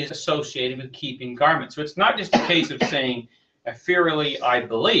watching is associated with keeping garments. So it's not just a case of saying, ethereally, I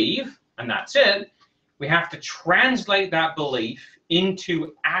believe, and that's it. We have to translate that belief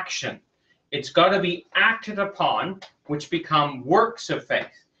into action. It's got to be acted upon, which become works of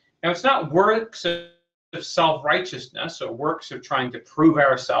faith. Now, it's not works of self-righteousness or works of trying to prove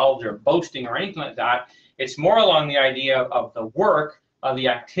ourselves or boasting or anything like that. It's more along the idea of the work of the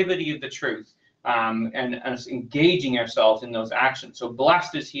activity of the truth, and us engaging ourselves in those actions. So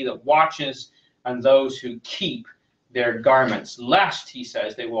blessed is he that watches and those who keep their garments, lest, he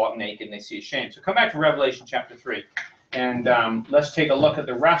says, they walk naked and they see shame. So come back to Revelation chapter 3, and let's take a look at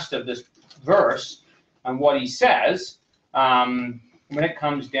the rest of this verse and what he says when it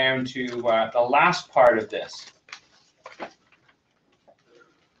comes down to the last part of this.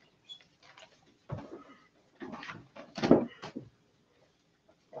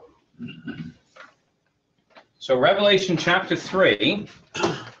 So Revelation chapter 3,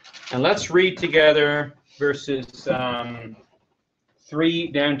 and let's read together verses 3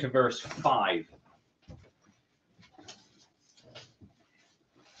 down to verse 5.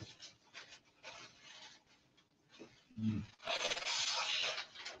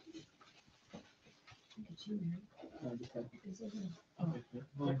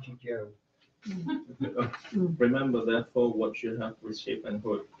 Remember therefore what you have received and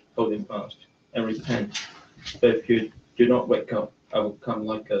heard, hold it fast, and repent. But if you do not wake up, I will come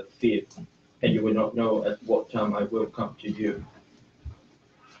like a thief, and you will not know at what time I will come to you.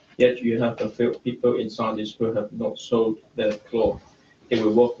 Yet you have fulfilled people in Sardis who have not sold their cloth. They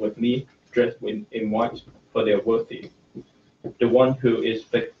will walk with me, dressed in white, for they are worthy. The one who is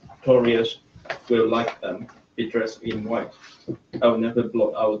victorious will, like them, be dressed in white. I will never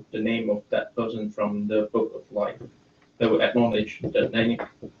blot out the name of that person from the book of life. They will acknowledge that name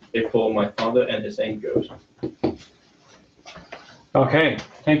before my Father and his angels. Okay,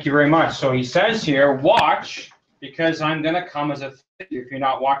 thank you very much. So he says here, watch, because I'm going to come as a thief if you're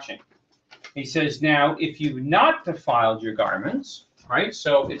not watching. He says, now, if you've not defiled your garments, right,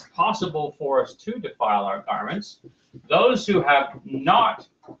 so it's possible for us to defile our garments. Those who have not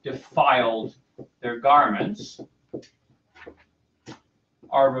defiled their garments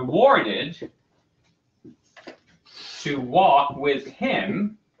are rewarded to walk with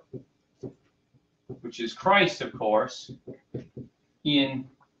him, which is Christ, of course, in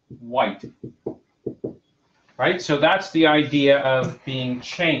white. Right? So that's the idea of being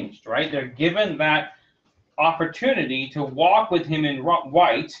changed, right? They're given that opportunity to walk with him in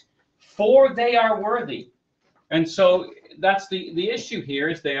white, for they are worthy. And so that's the issue here,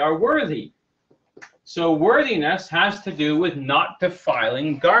 is they are worthy. So worthiness has to do with not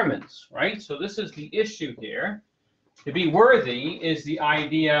defiling garments, right? So this is the issue here. To be worthy is the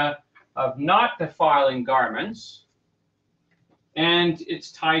idea of not defiling garments, and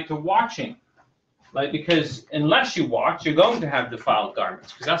it's tied to watching. Like, because unless you watch, you're going to have defiled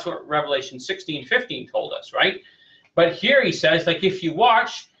garments, because that's what Revelation 16:15 told us, right? But here he says, like, if you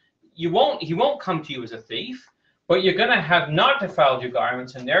watch, he won't come to you as a thief, but you're going to have not defiled your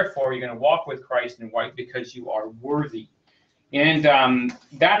garments, and therefore you're going to walk with Christ in white because you are worthy. And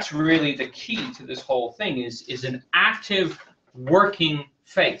that's really the key to this whole thing, is an active working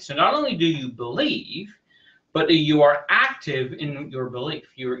faith. So not only do you believe, but you are active in your belief.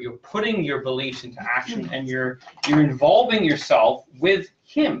 You're putting your beliefs into action, and you're involving yourself with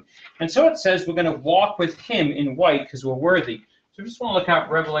him. And so it says we're going to walk with him in white because we're worthy. So I just want to look at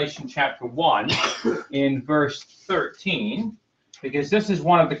Revelation chapter 1 in verse 13, because this is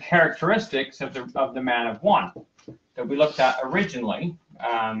one of the characteristics of the man of one that we looked at originally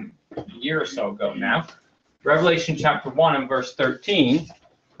a year or so ago now. Revelation chapter 1 and verse 13.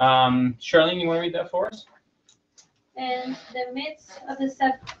 Charlene, you want to read that for us? And in the midst of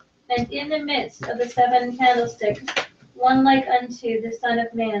the seven candlesticks, one like unto the Son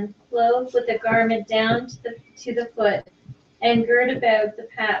of Man, clothed with a garment down to the foot, and girt about the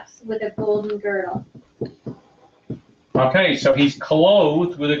paps with a golden girdle. Okay, so he's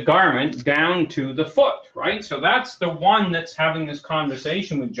clothed with a garment down to the foot, right? So that's the one that's having this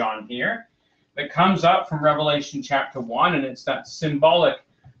conversation with John here. That comes up from Revelation chapter 1, and it's that symbolic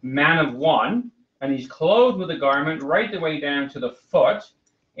man of one, and he's clothed with a garment right the way down to the foot.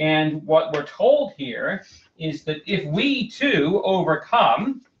 And what we're told here is that if we too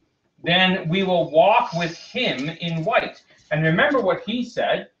overcome, then we will walk with him in white. And remember what he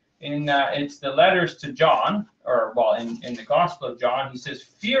said in it's the letters to John, or well, in the Gospel of John, he says,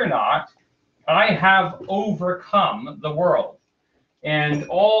 "Fear not, I have overcome the world." And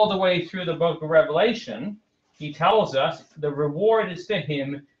all the way through the book of Revelation, he tells us the reward is to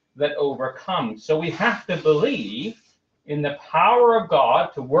him that overcomes. So we have to believe in the power of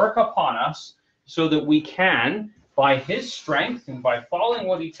God to work upon us so that we can, by his strength and by following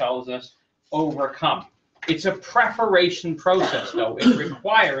what he tells us, overcome. It's a preparation process, though. It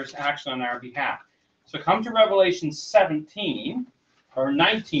requires action on our behalf. So come to Revelation 17, or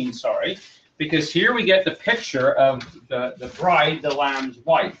 19, sorry. Because here we get the picture of the bride, the Lamb's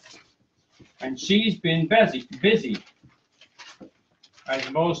wife. And she's been busy,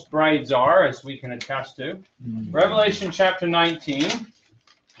 as most brides are, as we can attest to. Revelation chapter 19,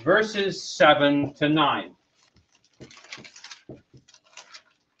 verses 7 to 9.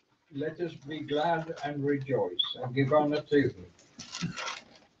 Let us be glad and rejoice and give honor to him.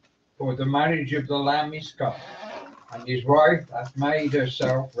 For the marriage of the Lamb is come, and his wife hath made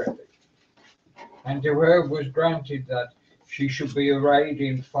herself ready. And to her was granted that she should be arrayed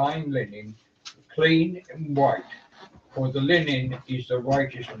in fine linen, clean and white, for the linen is the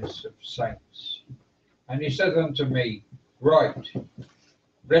righteousness of saints. And he said unto me, Write,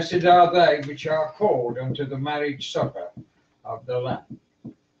 blessed are they which are called unto the marriage supper of the Lamb.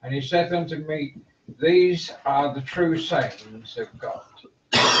 And he said unto me, These are the true sayings of God.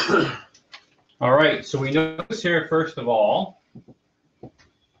 All right, so we notice here, first of all,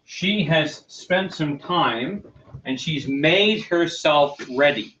 she has spent some time and she's made herself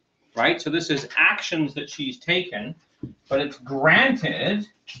ready, right? So this is actions that she's taken, but it's granted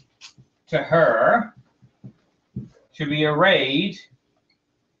to her to be arrayed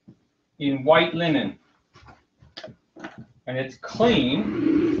in white linen. And it's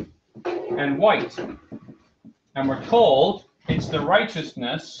clean and white. And we're told it's the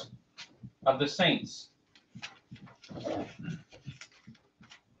righteousness of the saints.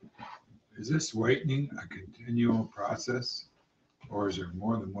 Is this whitening a continual process, or is there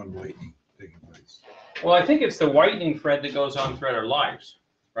more than one whitening taking place? Well, I think it's the whitening thread that goes on throughout our lives,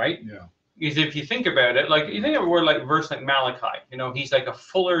 right? Yeah. Because if you think about it, like you think of a word like verse like Malachi, you know, he's like a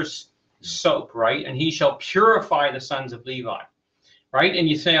fuller's soap, right? And he shall purify the sons of Levi, right? And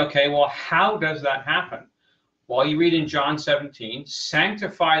you say, okay, well, how does that happen? Well, you read in John 17,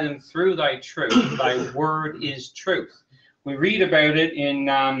 sanctify them through thy truth, thy word is truth. We read about it in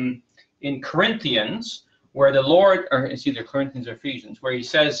Corinthians, where the Lord, or it's either Corinthians or Ephesians, where he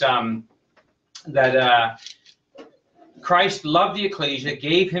says that Christ loved the ecclesia,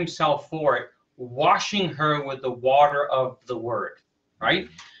 gave himself for it, washing her with the water of the word, right?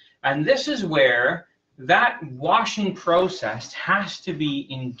 And this is where that washing process has to be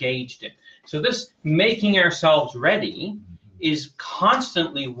engaged in. So this making ourselves ready is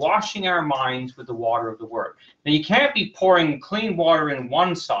constantly washing our minds with the water of the word. Now, you can't be pouring clean water in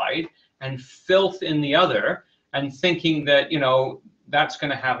one side and filth in the other and thinking that, you know, that's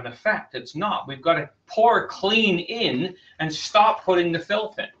going to have an effect. It's not. We've got to pour clean in and stop putting the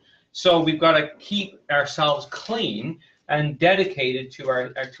filth in. So we've got to keep ourselves clean and dedicated to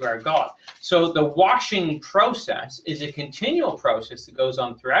our God. So the washing process is a continual process that goes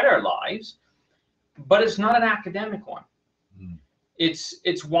on throughout our lives, but it's not an academic one.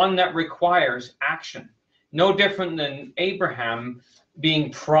 It's one that requires action. No different than Abraham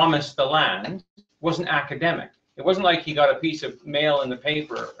being promised the land wasn't academic. It wasn't like he got a piece of mail in the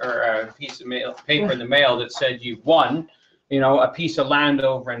paper, or a piece of paper in the mail that said you've won, you know, a piece of land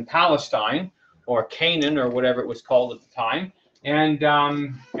over in Palestine or Canaan or whatever it was called at the time.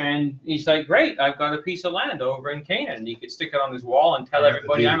 And he's like, great, I've got a piece of land over in Canaan. He could stick it on his wall and tell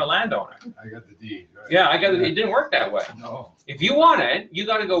everybody I'm a landowner. I got the deed. Right? Yeah, I got it. It didn't work that way. No. If you want it, you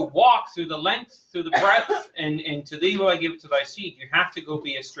got to go walk through the length, through the breadth, and to thee will I give it to thy seed. You have to go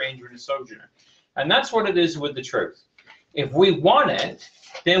be a stranger and a sojourner. And that's what it is with the truth. If we want it,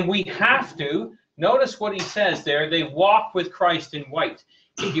 then we have to Notice what he says there. They walk with Christ in white.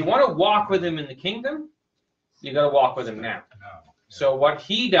 If you want to walk with him in the kingdom, you got to walk with him now. So what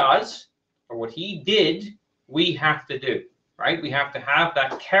he does, or what he did, we have to do, right? We have to have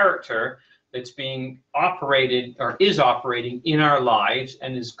that character that's being operated or is operating in our lives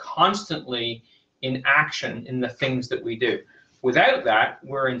and is constantly in action in the things that we do. Without that,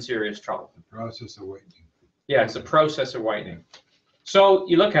 we're in serious trouble. The process of whitening. Yeah, it's a process of whitening. So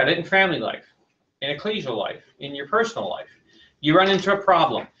you look at it in family life, in ecclesial life, in your personal life. You run into a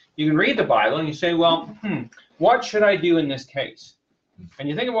problem. You can read the Bible and you say, well, what should I do in this case? And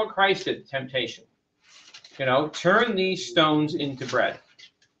you think of what Christ did, temptation. You know, turn these stones into bread.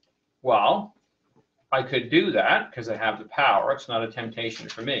 Well, I could do that because I have the power. It's not a temptation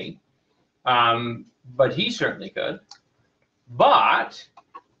for me. But he certainly could. But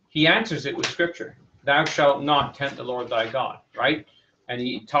he answers it with Scripture. Thou shalt not tempt the Lord thy God, right? And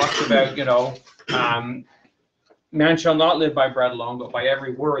he talks about, you know, man shall not live by bread alone, but by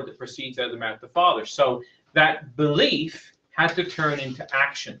every word that proceeds out of the mouth of the Father. So that belief had to turn into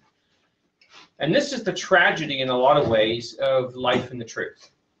action. And this is the tragedy in a lot of ways of life in the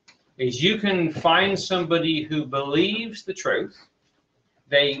truth, is you can find somebody who believes the truth,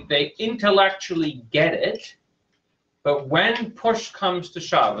 they intellectually get it, but when push comes to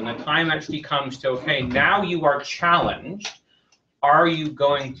shove and the time actually comes to, okay, now you are challenged, are you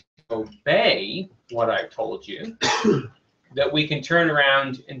going to obey what I've told you, that we can turn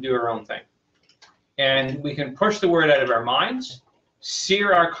around and do our own thing. And we can push the word out of our minds,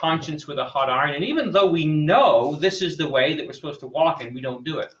 sear our conscience with a hot iron, and even though we know this is the way that we're supposed to walk in, we don't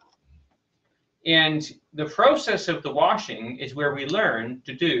do it. And the process of the washing is where we learn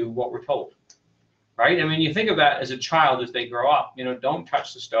to do what we're told. Right? I mean, you think of that as a child as they grow up. You know, don't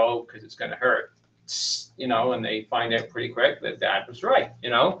touch the stove because it's going to hurt. You know, and they find out pretty quick that dad was right. You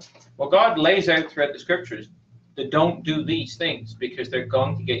know, well, God lays out throughout the scriptures that don't do these things because they're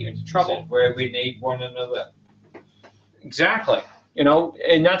going to get you into trouble. Where we need one another. Exactly. You know,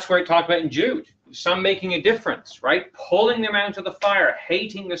 and that's where it talked about in Jude. Some making a difference, right? Pulling them out of the fire,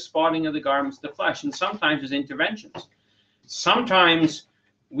 hating the spotting of the garments of the flesh, and sometimes there's interventions. Sometimes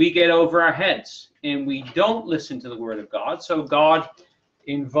we get over our heads and we don't listen to the word of God. So God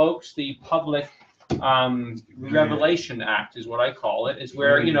invokes the public revelation act, is what I call it, is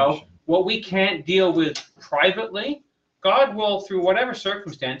where, you know, what we can't deal with privately, God will, through whatever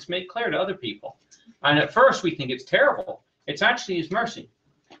circumstance, make clear to other people. And at first we think it's terrible. It's actually his mercy,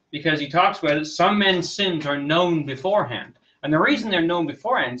 because he talks about it. Some men's sins are known beforehand. And the reason they're known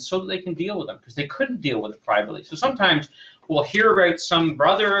beforehand is so that they can deal with them, because they couldn't deal with it privately. So sometimes we'll hear about some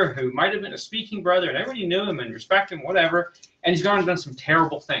brother who might have been a speaking brother, and everybody knew him and respect him, whatever, and he's gone and done some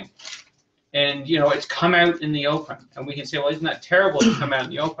terrible thing. And, you know, it's come out in the open. And we can say, well, isn't that terrible to come out in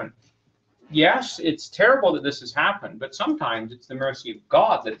the open? Yes, it's terrible that this has happened, but sometimes it's the mercy of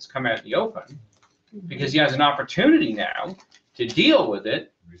God that it's come out in the open, because he has an opportunity now to deal with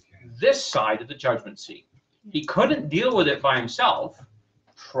it this side of the judgment seat. He couldn't deal with it by himself,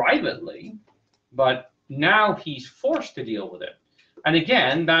 privately, but now he's forced to deal with it. And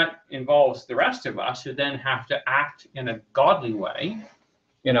again, that involves the rest of us who then have to act in a godly way,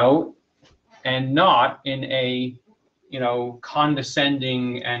 you know, and not in a, you know,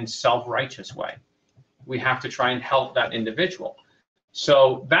 condescending and self-righteous way. We have to try and help that individual.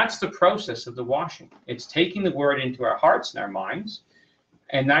 So that's the process of the washing. It's taking the word into our hearts and our minds,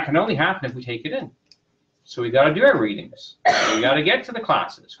 and that can only happen if we take it in. So we got to do our readings. We got to get to the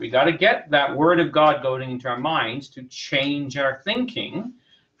classes. We got to get that word of God going into our minds to change our thinking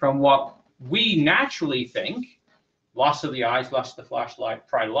from what we naturally think, lust of the eyes, lust of the flesh,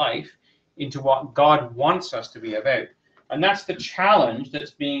 pride of life, into what God wants us to be about. And that's the challenge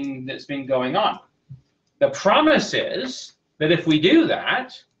that's been going on. The promise is that if we do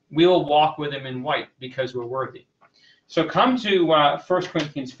that, we will walk with him in white because we're worthy. So come to 1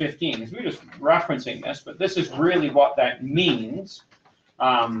 Corinthians 15. We're just referencing this, but this is really what that means.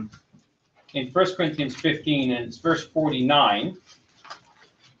 In 1 Corinthians 15, and it's verse 49.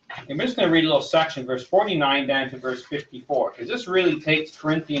 I'm just going to read a little section, verse 49 down to verse 54, because this really takes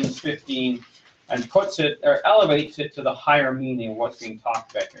Corinthians 15 and puts it, or elevates it to the higher meaning of what's being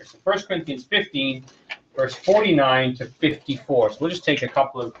talked about here. So 1 Corinthians 15, verse 49 to 54. So we'll just take a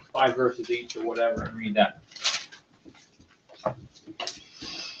couple of 5 verses each or whatever and read that.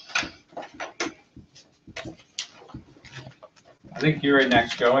 I think you're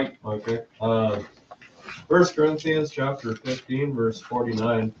next, Joey. Okay. 1 Corinthians chapter 15, verse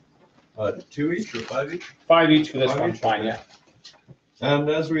 49. 2 each or 5 each? 5 each for this one, fine, yeah. And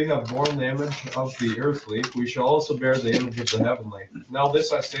as we have borne the image of the earthly, we shall also bear the image of the heavenly. Now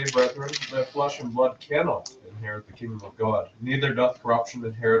this I say, brethren, that flesh and blood cannot inherit the kingdom of God, neither doth corruption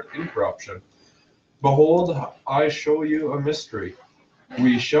inherit incorruption. Behold, I show you a mystery.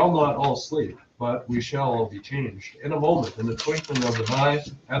 We shall not all sleep, but we shall all be changed. In a moment, in the twinkling of an eye,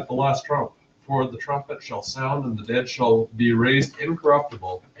 at the last trump. For the trumpet shall sound, and the dead shall be raised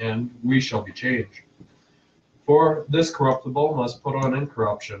incorruptible, and we shall be changed. For this corruptible must put on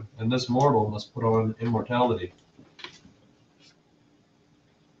incorruption, and this mortal must put on immortality.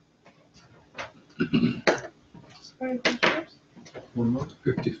 One more.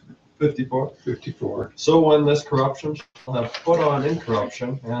 54. 54. So when this corruption shall have put on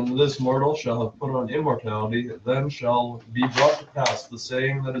incorruption, and this mortal shall have put on immortality, then shall be brought to pass the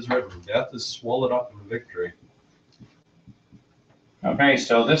saying that is written, death is swallowed up in victory. Okay,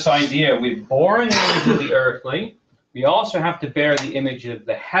 so this idea, we've borne the image of the earthly. We also have to bear the image of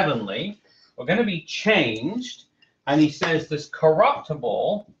the heavenly. We're going to be changed. And he says this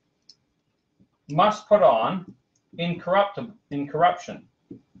corruptible must put on incorruption.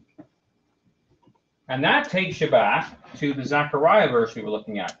 And that takes you back to the Zechariah verse we were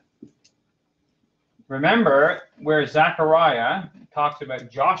looking at. Remember where Zechariah talks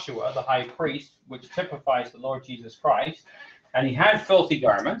about Joshua, the high priest, which typifies the Lord Jesus Christ. And he had filthy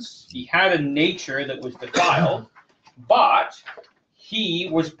garments. He had a nature that was defiled, but he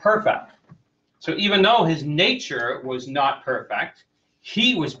was perfect. So even though his nature was not perfect,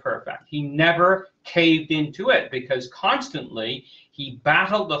 he was perfect. He never caved into it because constantly he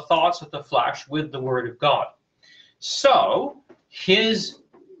battled the thoughts of the flesh with the word of God. So his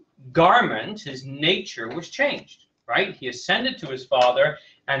garment, his nature was changed, right? He ascended to his Father,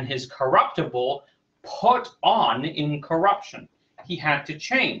 and his corruptible put on incorruption. He had to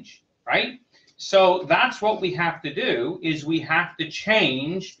change, right? So that's what we have to do, is we have to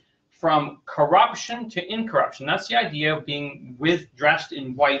change from corruption to incorruption. That's the idea of being dressed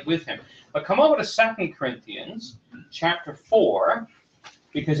in white with him. But come over to 2 Corinthians chapter 4,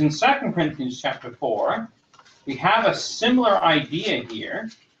 because in 2 Corinthians chapter 4, we have a similar idea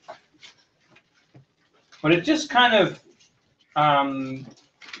here, but it just kind of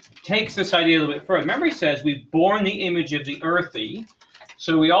takes this idea a little bit further. Remember, he says we've borne the image of the earthy,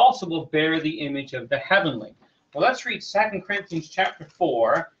 so we also will bear the image of the heavenly. Well, let's read 2 Corinthians chapter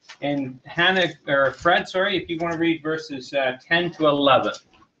 4, and Hannah, or Fred, sorry, if you want to read verses 10 to 11.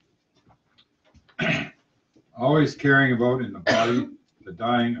 Always carrying about in the body the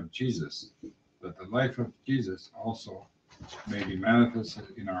dying of Jesus, that the life of Jesus also may be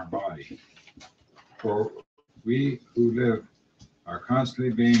manifested in our body. For we who live are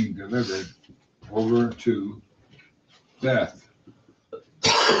constantly being delivered over to death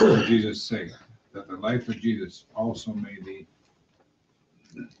for Jesus' sake, that the life of Jesus also may be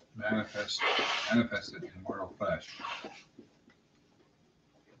manifested in mortal flesh.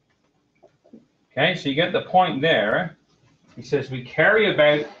 Okay, so you get the point there. He says we carry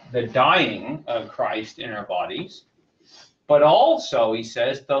about the dying of Christ in our bodies, but also, he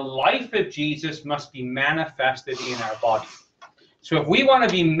says, the life of Jesus must be manifested in our body. So if we want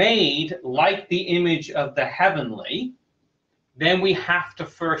to be made like the image of the heavenly, then we have to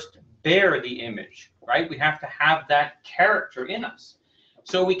first bear the image, right? We have to have that character in us.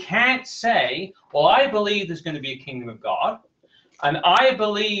 So we can't say, well, I believe there's going to be a kingdom of God, and I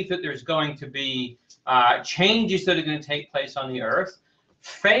believe that there's going to be changes that are going to take place on the earth.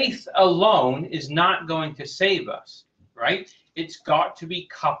 Faith alone is not going to save us, right? It's got to be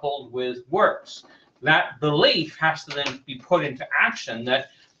coupled with works. That belief has to then be put into action, that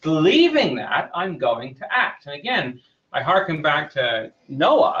believing that I'm going to act. And again, I hearken back to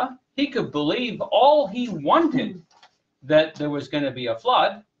Noah. He could believe all he wanted, that there was going to be a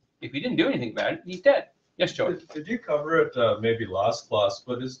flood. If he didn't do anything about it, he's dead. Yes, Joey? Did you cover it maybe last class,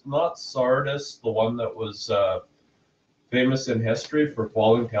 but is not Sardis the one that was famous in history for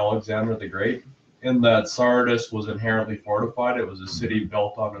falling to Alexander the Great? In that Sardis was inherently fortified. It was a city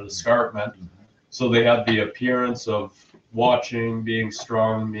built on an escarpment. So they had the appearance of watching, being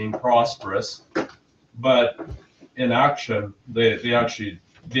strong, being prosperous. But in action, they actually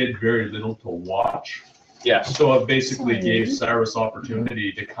did very little to watch. Yeah. So it basically gave Cyrus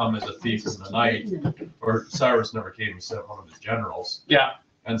opportunity to come as a thief in the night, or Cyrus never came, he sent one of his generals. Yeah.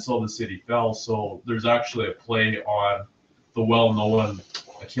 And so the city fell. So there's actually a play on the well-known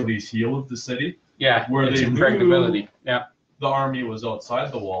Achilles heel of the city. Yeah, where it's they impregnability. knew Yeah. the army was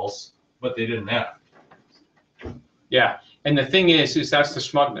outside the walls, but they didn't act. Yeah, and the thing is that's the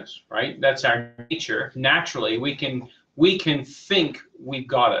smugness, right? That's our nature. Naturally, we can think we've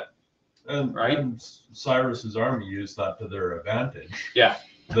got it. right? And Cyrus's army used that to their advantage. Yeah.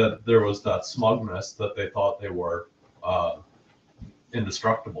 That there was that smugness that they thought they were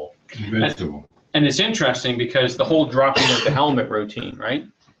indestructible. Invincible. And it's interesting because the whole dropping of the helmet routine, right?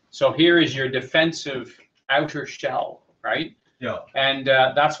 So here is your defensive outer shell, right? Yeah. And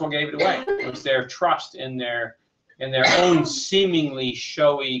that's what gave it away. It was their trust in their own seemingly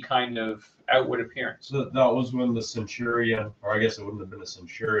showy kind of outward appearance. So that was when the centurion, or I guess it wouldn't have been a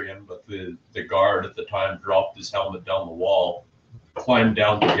centurion, but the guard at the time dropped his helmet down the wall, climbed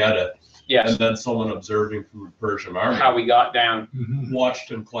down to get it. Yes. And then someone observing from the Persian army How we got down.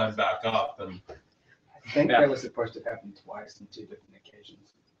 watched him climb back up. And I think that was supposed to happen twice on 2 different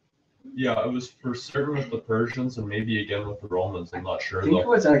occasions. yeah, it was for certain with the Persians and maybe again with the Romans. I'm not sure I think though. it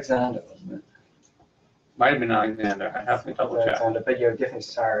was Alexander, wasn't it? Might have been Alexander. I have to double check. Alexander, but you're definitely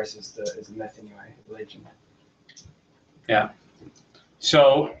Cyrus is the myth anyway, the legend. Yeah.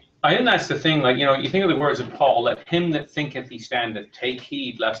 So I think that's the thing. Like, you think of the words of Paul, let him that thinketh he standeth take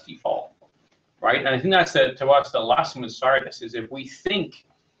heed lest he fall. Right? And I think that's to us the lesson with Sardis is if we think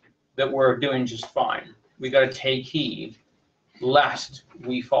that we're doing just fine, we got to take heed lest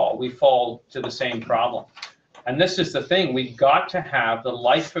we fall. We fall to the same problem. And this is the thing. We've got to have the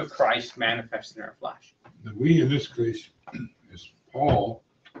life of Christ manifested in our flesh. The we in this case is Paul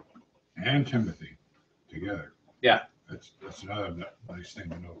and Timothy together. Yeah. That's another nice thing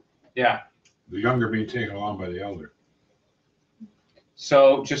to know. Yeah. The younger being taken along by the elder.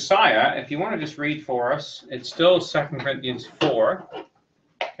 So Josiah, if you want to just read for us, it's still 2 Corinthians 4.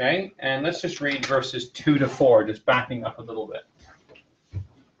 Okay, and let's just read verses 2 to 4, just backing up a little bit.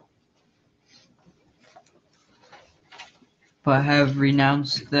 But have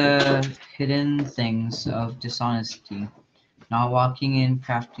renounced the hidden things of dishonesty, not walking in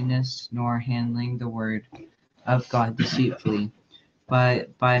craftiness, nor handling the word of God deceitfully,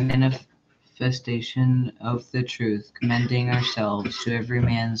 but by manifestation of the truth, commending ourselves to every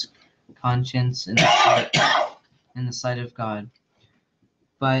man's conscience in the sight of God.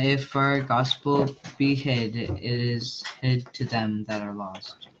 But if our gospel be hid, it is hid to them that are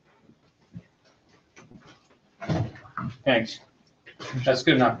lost. Thanks. That's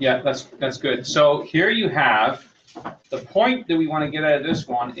good enough. Yeah, that's good. So here you have the point that we want to get out of this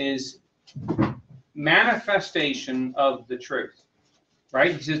one is manifestation of the truth,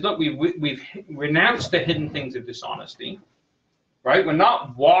 right? He says, look, we've renounced the hidden things of dishonesty, right? We're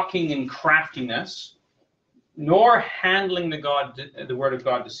not walking in craftiness, nor handling the word of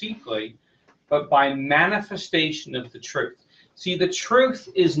God deceitfully, but by manifestation of the truth. See, the truth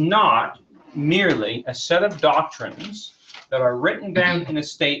is not merely a set of doctrines that are written down in a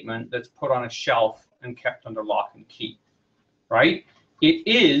statement that's put on a shelf and kept under lock and key, right? It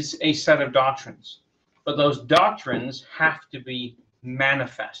is a set of doctrines, but those doctrines have to be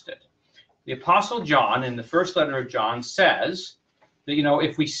manifested. The Apostle John, in the first letter of John, says that,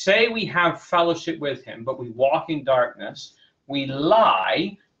 if we say we have fellowship with him, but we walk in darkness, we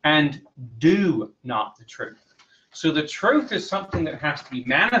lie and do not the truth. So the truth is something that has to be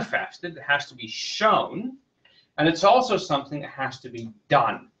manifested, that has to be shown, and it's also something that has to be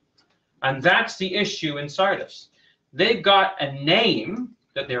done. And that's the issue in Sardis. They've got a name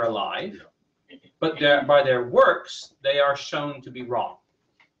that they're alive, but by their works, they are shown to be wrong,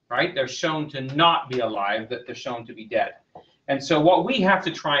 right? They're shown to not be alive, that they're shown to be dead. And so what we have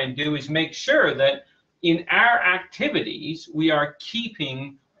to try and do is make sure that in our activities, we are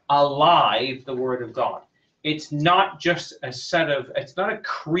keeping alive the Word of God. It's not just it's not a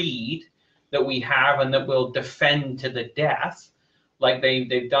creed that we have and that we'll defend to the death, like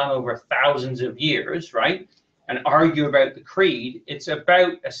they've done over thousands of years, right? And argue about the creed. It's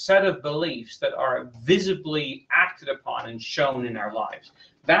about a set of beliefs that are visibly acted upon and shown in our lives.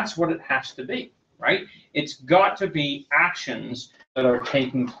 That's what it has to be, right? It's got to be actions that are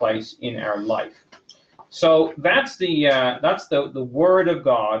taking place in our life. So that's the Word of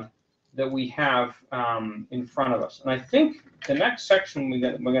God that we have in front of us. And I think the next section we're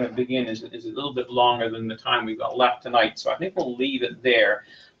going to begin is a little bit longer than the time we've got left tonight. So I think we'll leave it there.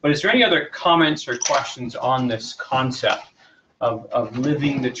 But is there any other comments or questions on this concept of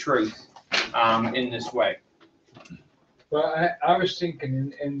living the truth in this way? Well, I was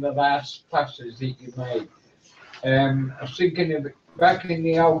thinking in the last passage that you made, I was thinking of back in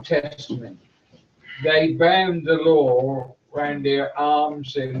the Old Testament, they bound the law around their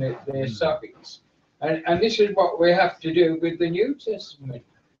arms and their suffix. And this is what we have to do with the New Testament.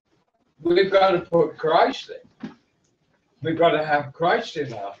 We've got to put Christ in. We've got to have Christ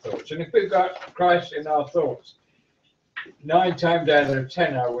in our thoughts. And if we've got Christ in our thoughts, 9 times out of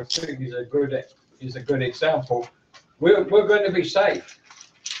 10, I would think is a good example. We're going to be safe.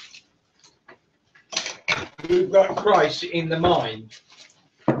 we've got Christ in the mind,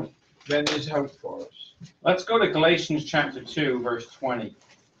 then there's hope for us. Let's go to Galatians chapter 2, verse 20.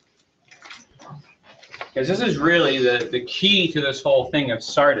 Because this is really the key to this whole thing of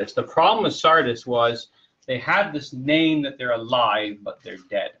Sardis. The problem with Sardis was they had this name that they're alive, but they're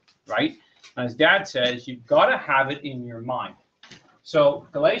dead, right? And as Dad says, you've got to have it in your mind. So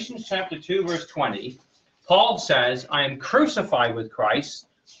Galatians chapter 2, verse 20, Paul says, I am crucified with Christ,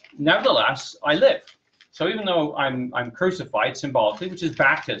 nevertheless I live. So even though I'm crucified symbolically, which is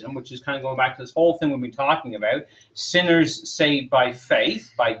baptism, which is kind of going back to this whole thing we've been talking about, sinners saved by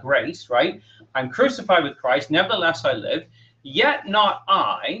faith, by grace, right? I'm crucified with Christ, nevertheless I live, yet not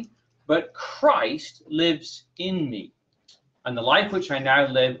I, but Christ lives in me. And the life which I now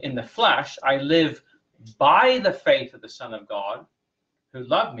live in the flesh, I live by the faith of the Son of God, who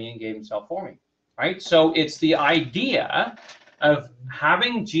loved me and gave himself for me, right? So it's the idea of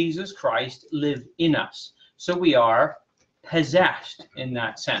having Jesus Christ live in us. So we are possessed in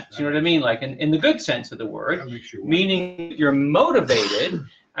that sense. You know what I mean? Like in the good sense of the word, meaning you're motivated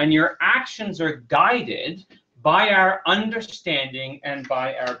and your actions are guided by our understanding and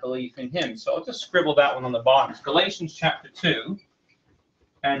by our belief in him. So I'll just scribble that one on the bottom. It's Galatians chapter 2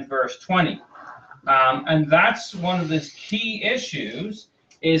 and verse 20. And that's one of the key issues,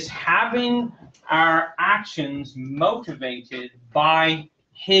 is having our actions motivated by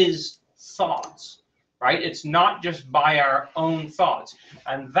his thoughts, right? It's not just by our own thoughts.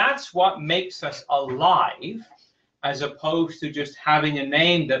 And that's what makes us alive, as opposed to just having a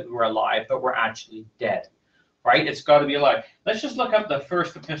name that we're alive, but we're actually dead, right? It's got to be alive. Let's just look up the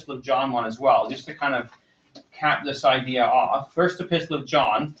first epistle of John one as well, just to kind of cap this idea off. First epistle of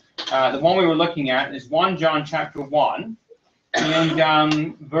John, the one we were looking at is 1 John chapter 1,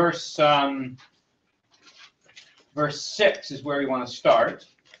 and verse 6 is where we want to start.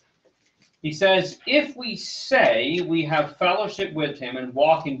 He says, if we say we have fellowship with him and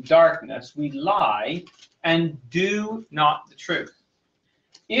walk in darkness, we lie and do not the truth.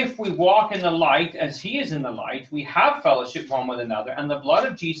 If we walk in the light as he is in the light, we have fellowship one with another, and the blood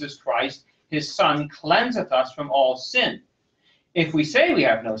of Jesus Christ, his Son, cleanseth us from all sin. If we say we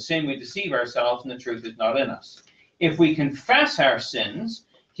have no sin, we deceive ourselves, and the truth is not in us. If we confess our sins,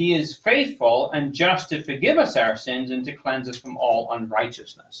 he is faithful and just to forgive us our sins and to cleanse us from all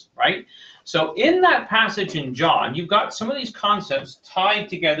unrighteousness, right? So in that passage in John, you've got some of these concepts tied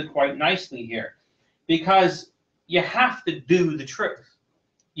together quite nicely here, because you have to do the truth.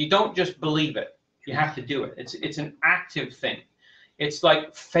 You don't just believe it. You have to do it. It's an active thing. It's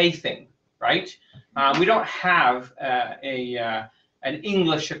like faithing, right? We don't have an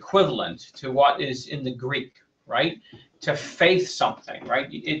English equivalent to what is in the Greek, right? To faith something, right?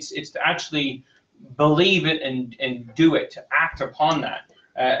 It's to actually believe it and do it, to act upon that,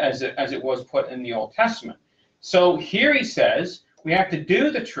 as it was put in the Old Testament. So here he says we have to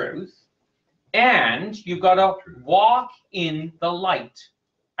do the truth, and you've got to walk in the light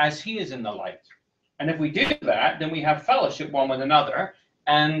as he is in the light. And if we do that, then we have fellowship one with another,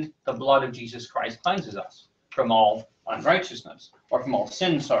 and the blood of Jesus Christ cleanses us from all unrighteousness, or from all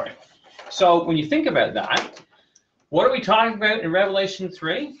sin, sorry. So when you think about that, what are we talking about in Revelation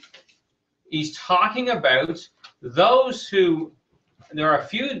 3? He's talking about those who, there are a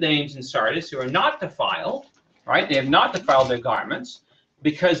few names in Sardis who are not defiled, right? They have not defiled their garments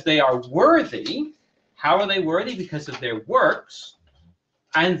because they are worthy. How are they worthy? Because of their works.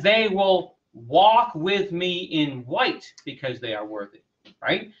 And they will walk with me in white because they are worthy,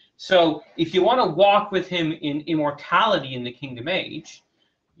 right? So if you want to walk with him in immortality in the kingdom age,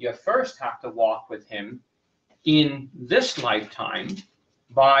 you first have to walk with him in this lifetime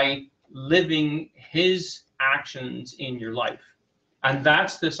by living his actions in your life. And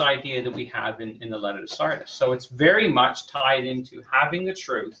that's this idea that we have in the letter to Sardis. So it's very much tied into having the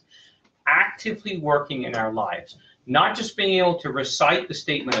truth actively working in our lives, not just being able to recite the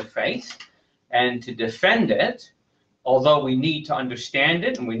statement of faith and to defend it, although we need to understand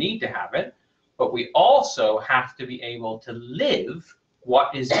it and we need to have it, but we also have to be able to live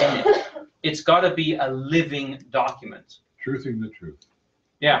what is in it. It's got to be a living document. Truthing the truth.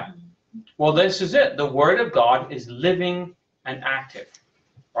 Yeah. Well, this is it. The Word of God is living and active,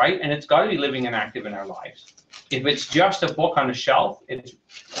 right? And it's got to be living and active in our lives. If it's just a book on a shelf, it's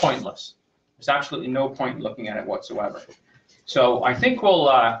pointless. There's absolutely no point in looking at it whatsoever. So I think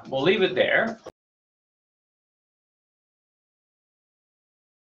we'll leave it there.